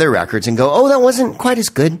hear other records and go, oh, that wasn't quite as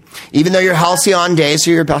good. Even though your halcyon days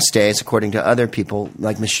are your best days, according to other people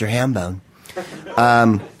like Mr. Hambone.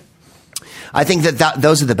 I think that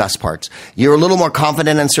those are the best parts. You're a little more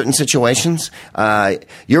confident in certain situations.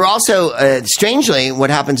 You're also, strangely, what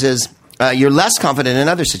happens is you're less confident in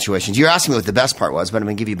other situations. You're asking me what the best part was, but I'm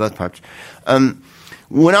going to give you both parts.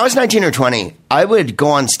 When I was 19 or 20, I would go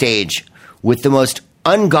on stage with the most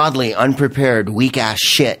ungodly, unprepared, weak-ass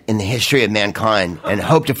shit in the history of mankind and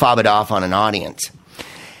hope to fob it off on an audience.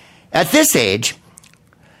 At this age,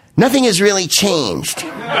 nothing has really changed.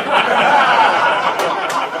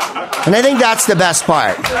 And I think that's the best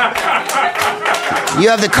part. You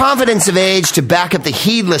have the confidence of age to back up the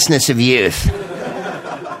heedlessness of youth.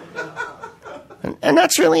 And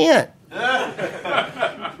that's really it.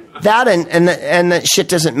 That and that shit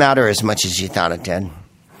doesn't matter as much as you thought it did.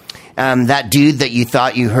 That dude that you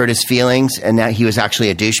thought you hurt his feelings and that he was actually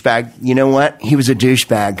a douchebag, you know what? He was a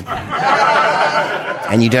douchebag.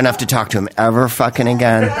 And you don't have to talk to him ever fucking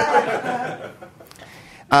again.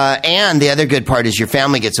 And the other good part is your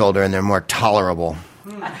family gets older and they're more tolerable.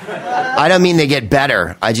 I don't mean they get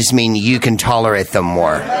better. I just mean you can tolerate them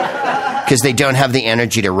more. Because they don't have the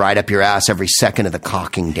energy to ride up your ass every second of the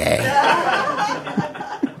cocking day.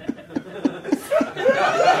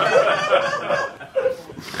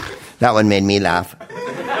 That one made me laugh.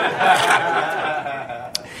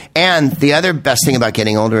 And the other best thing about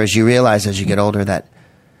getting older is you realize as you get older that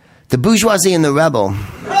the bourgeoisie and the rebel...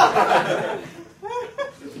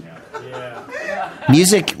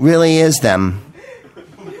 Music really is them.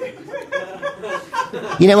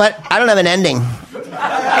 You know what? I don't have an ending.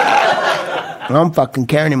 I don't fucking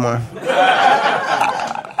care anymore.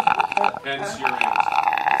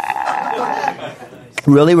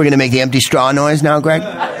 Really? We're going to make the empty straw noise now, Greg?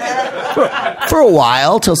 For a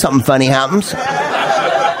while, till something funny happens.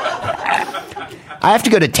 I have to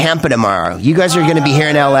go to Tampa tomorrow. You guys are going to be here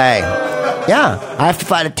in L.A. Yeah, I have to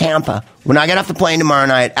fly to Tampa. When I get off the plane tomorrow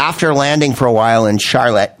night, after landing for a while in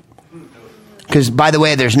Charlotte, because, by the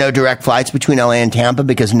way, there's no direct flights between L.A. and Tampa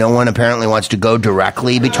because no one apparently wants to go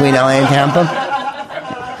directly between L.A. and Tampa.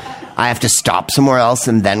 I have to stop somewhere else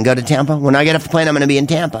and then go to Tampa. When I get off the plane, I'm going to be in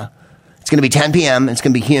Tampa. It's going to be 10 p.m. It's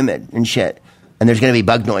going to be humid and shit. And there's going to be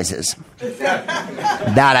bug noises.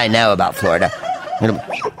 That I know about Florida.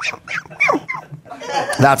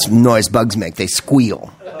 That's the noise bugs make. They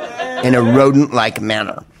squeal in a rodent-like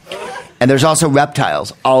manner. And there's also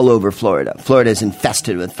reptiles all over Florida. Florida is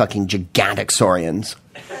infested with fucking gigantic saurians.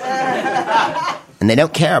 And they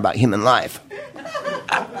don't care about human life.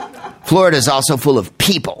 Florida is also full of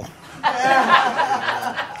people.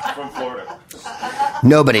 From Florida.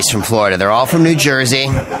 Nobody's from Florida. They're all from New Jersey.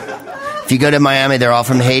 If you go to Miami, they're all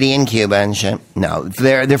from Haiti and Cuba and shit. No,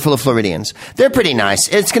 they're full of Floridians. They're pretty nice.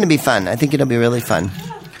 It's going to be fun. I think it'll be really fun.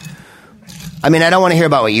 I mean, I don't want to hear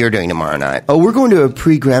about what you're doing tomorrow night. Oh, we're going to a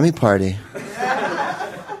pre-Grammy party.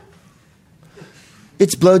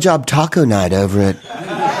 It's blowjob taco night over it.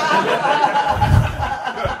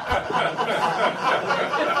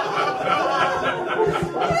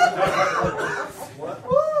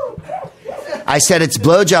 I said it's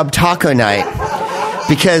blowjob taco night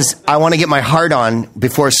because I want to get my heart on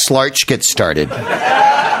before Slarch gets started.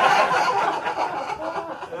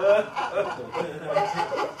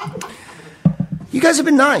 You guys have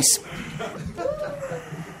been nice.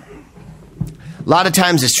 A lot of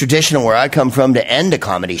times it's traditional where I come from to end a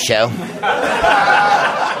comedy show.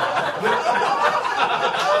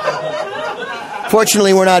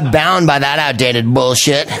 Fortunately, we're not bound by that outdated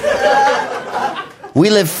bullshit. We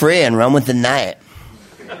live free and run with the night.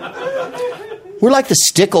 We're like the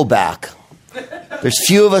Stickleback. There's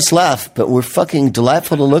few of us left, but we're fucking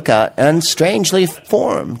delightful to look at and strangely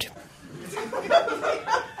formed.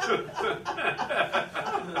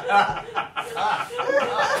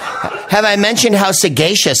 Have I mentioned how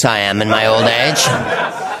sagacious I am in my old age?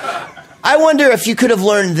 I wonder if you could have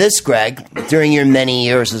learned this, Greg, during your many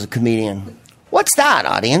years as a comedian. What's that,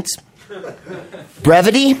 audience?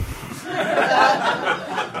 Brevity?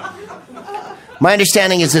 My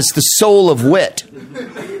understanding is it's the soul of wit.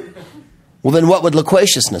 Well, then what would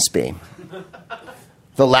loquaciousness be?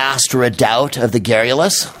 The last redoubt of the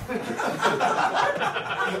garrulous?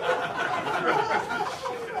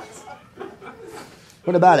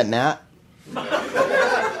 What about it, Matt?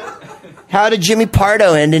 How did Jimmy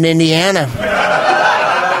Pardo end in Indiana?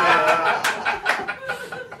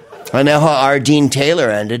 I know how R. Dean Taylor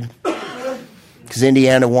ended. Because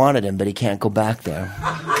Indiana wanted him, but he can't go back there.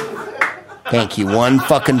 Thank you. One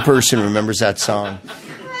fucking person remembers that song.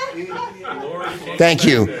 Thank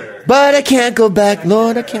you. But I can't go back,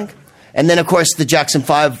 Lord, I can't. And then, of course, the Jackson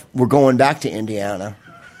 5 were going back to Indiana.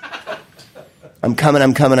 I'm coming.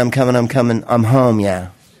 I'm home, yeah.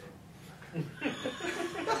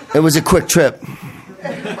 It was a quick trip.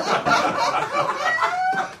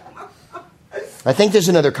 I think there's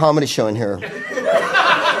another comedy show in here.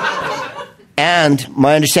 And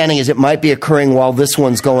my understanding is it might be occurring while this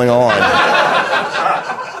one's going on.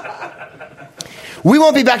 We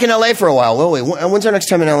won't be back in L.A. for a while, will we? When's our next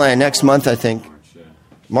time in L.A.? Next month, I think.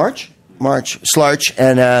 March? Slarch.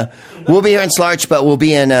 And we'll be here in Slarch, but we'll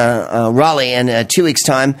be in Raleigh in 2 weeks'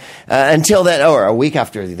 time. Until then, or a week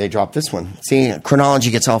after they drop this one. See,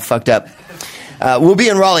 chronology gets all fucked up. We'll be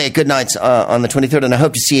in Raleigh at Good Nights on the 23rd, and I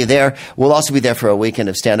hope to see you there. We'll also be there for a weekend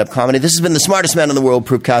of stand-up comedy. This has been the smartest man in the world,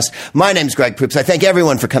 Proopcast. My name's Greg Proops. I thank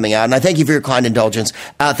everyone for coming out, and I thank you for your kind indulgence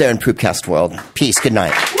out there in Proopcast world. Peace. Good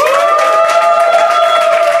night.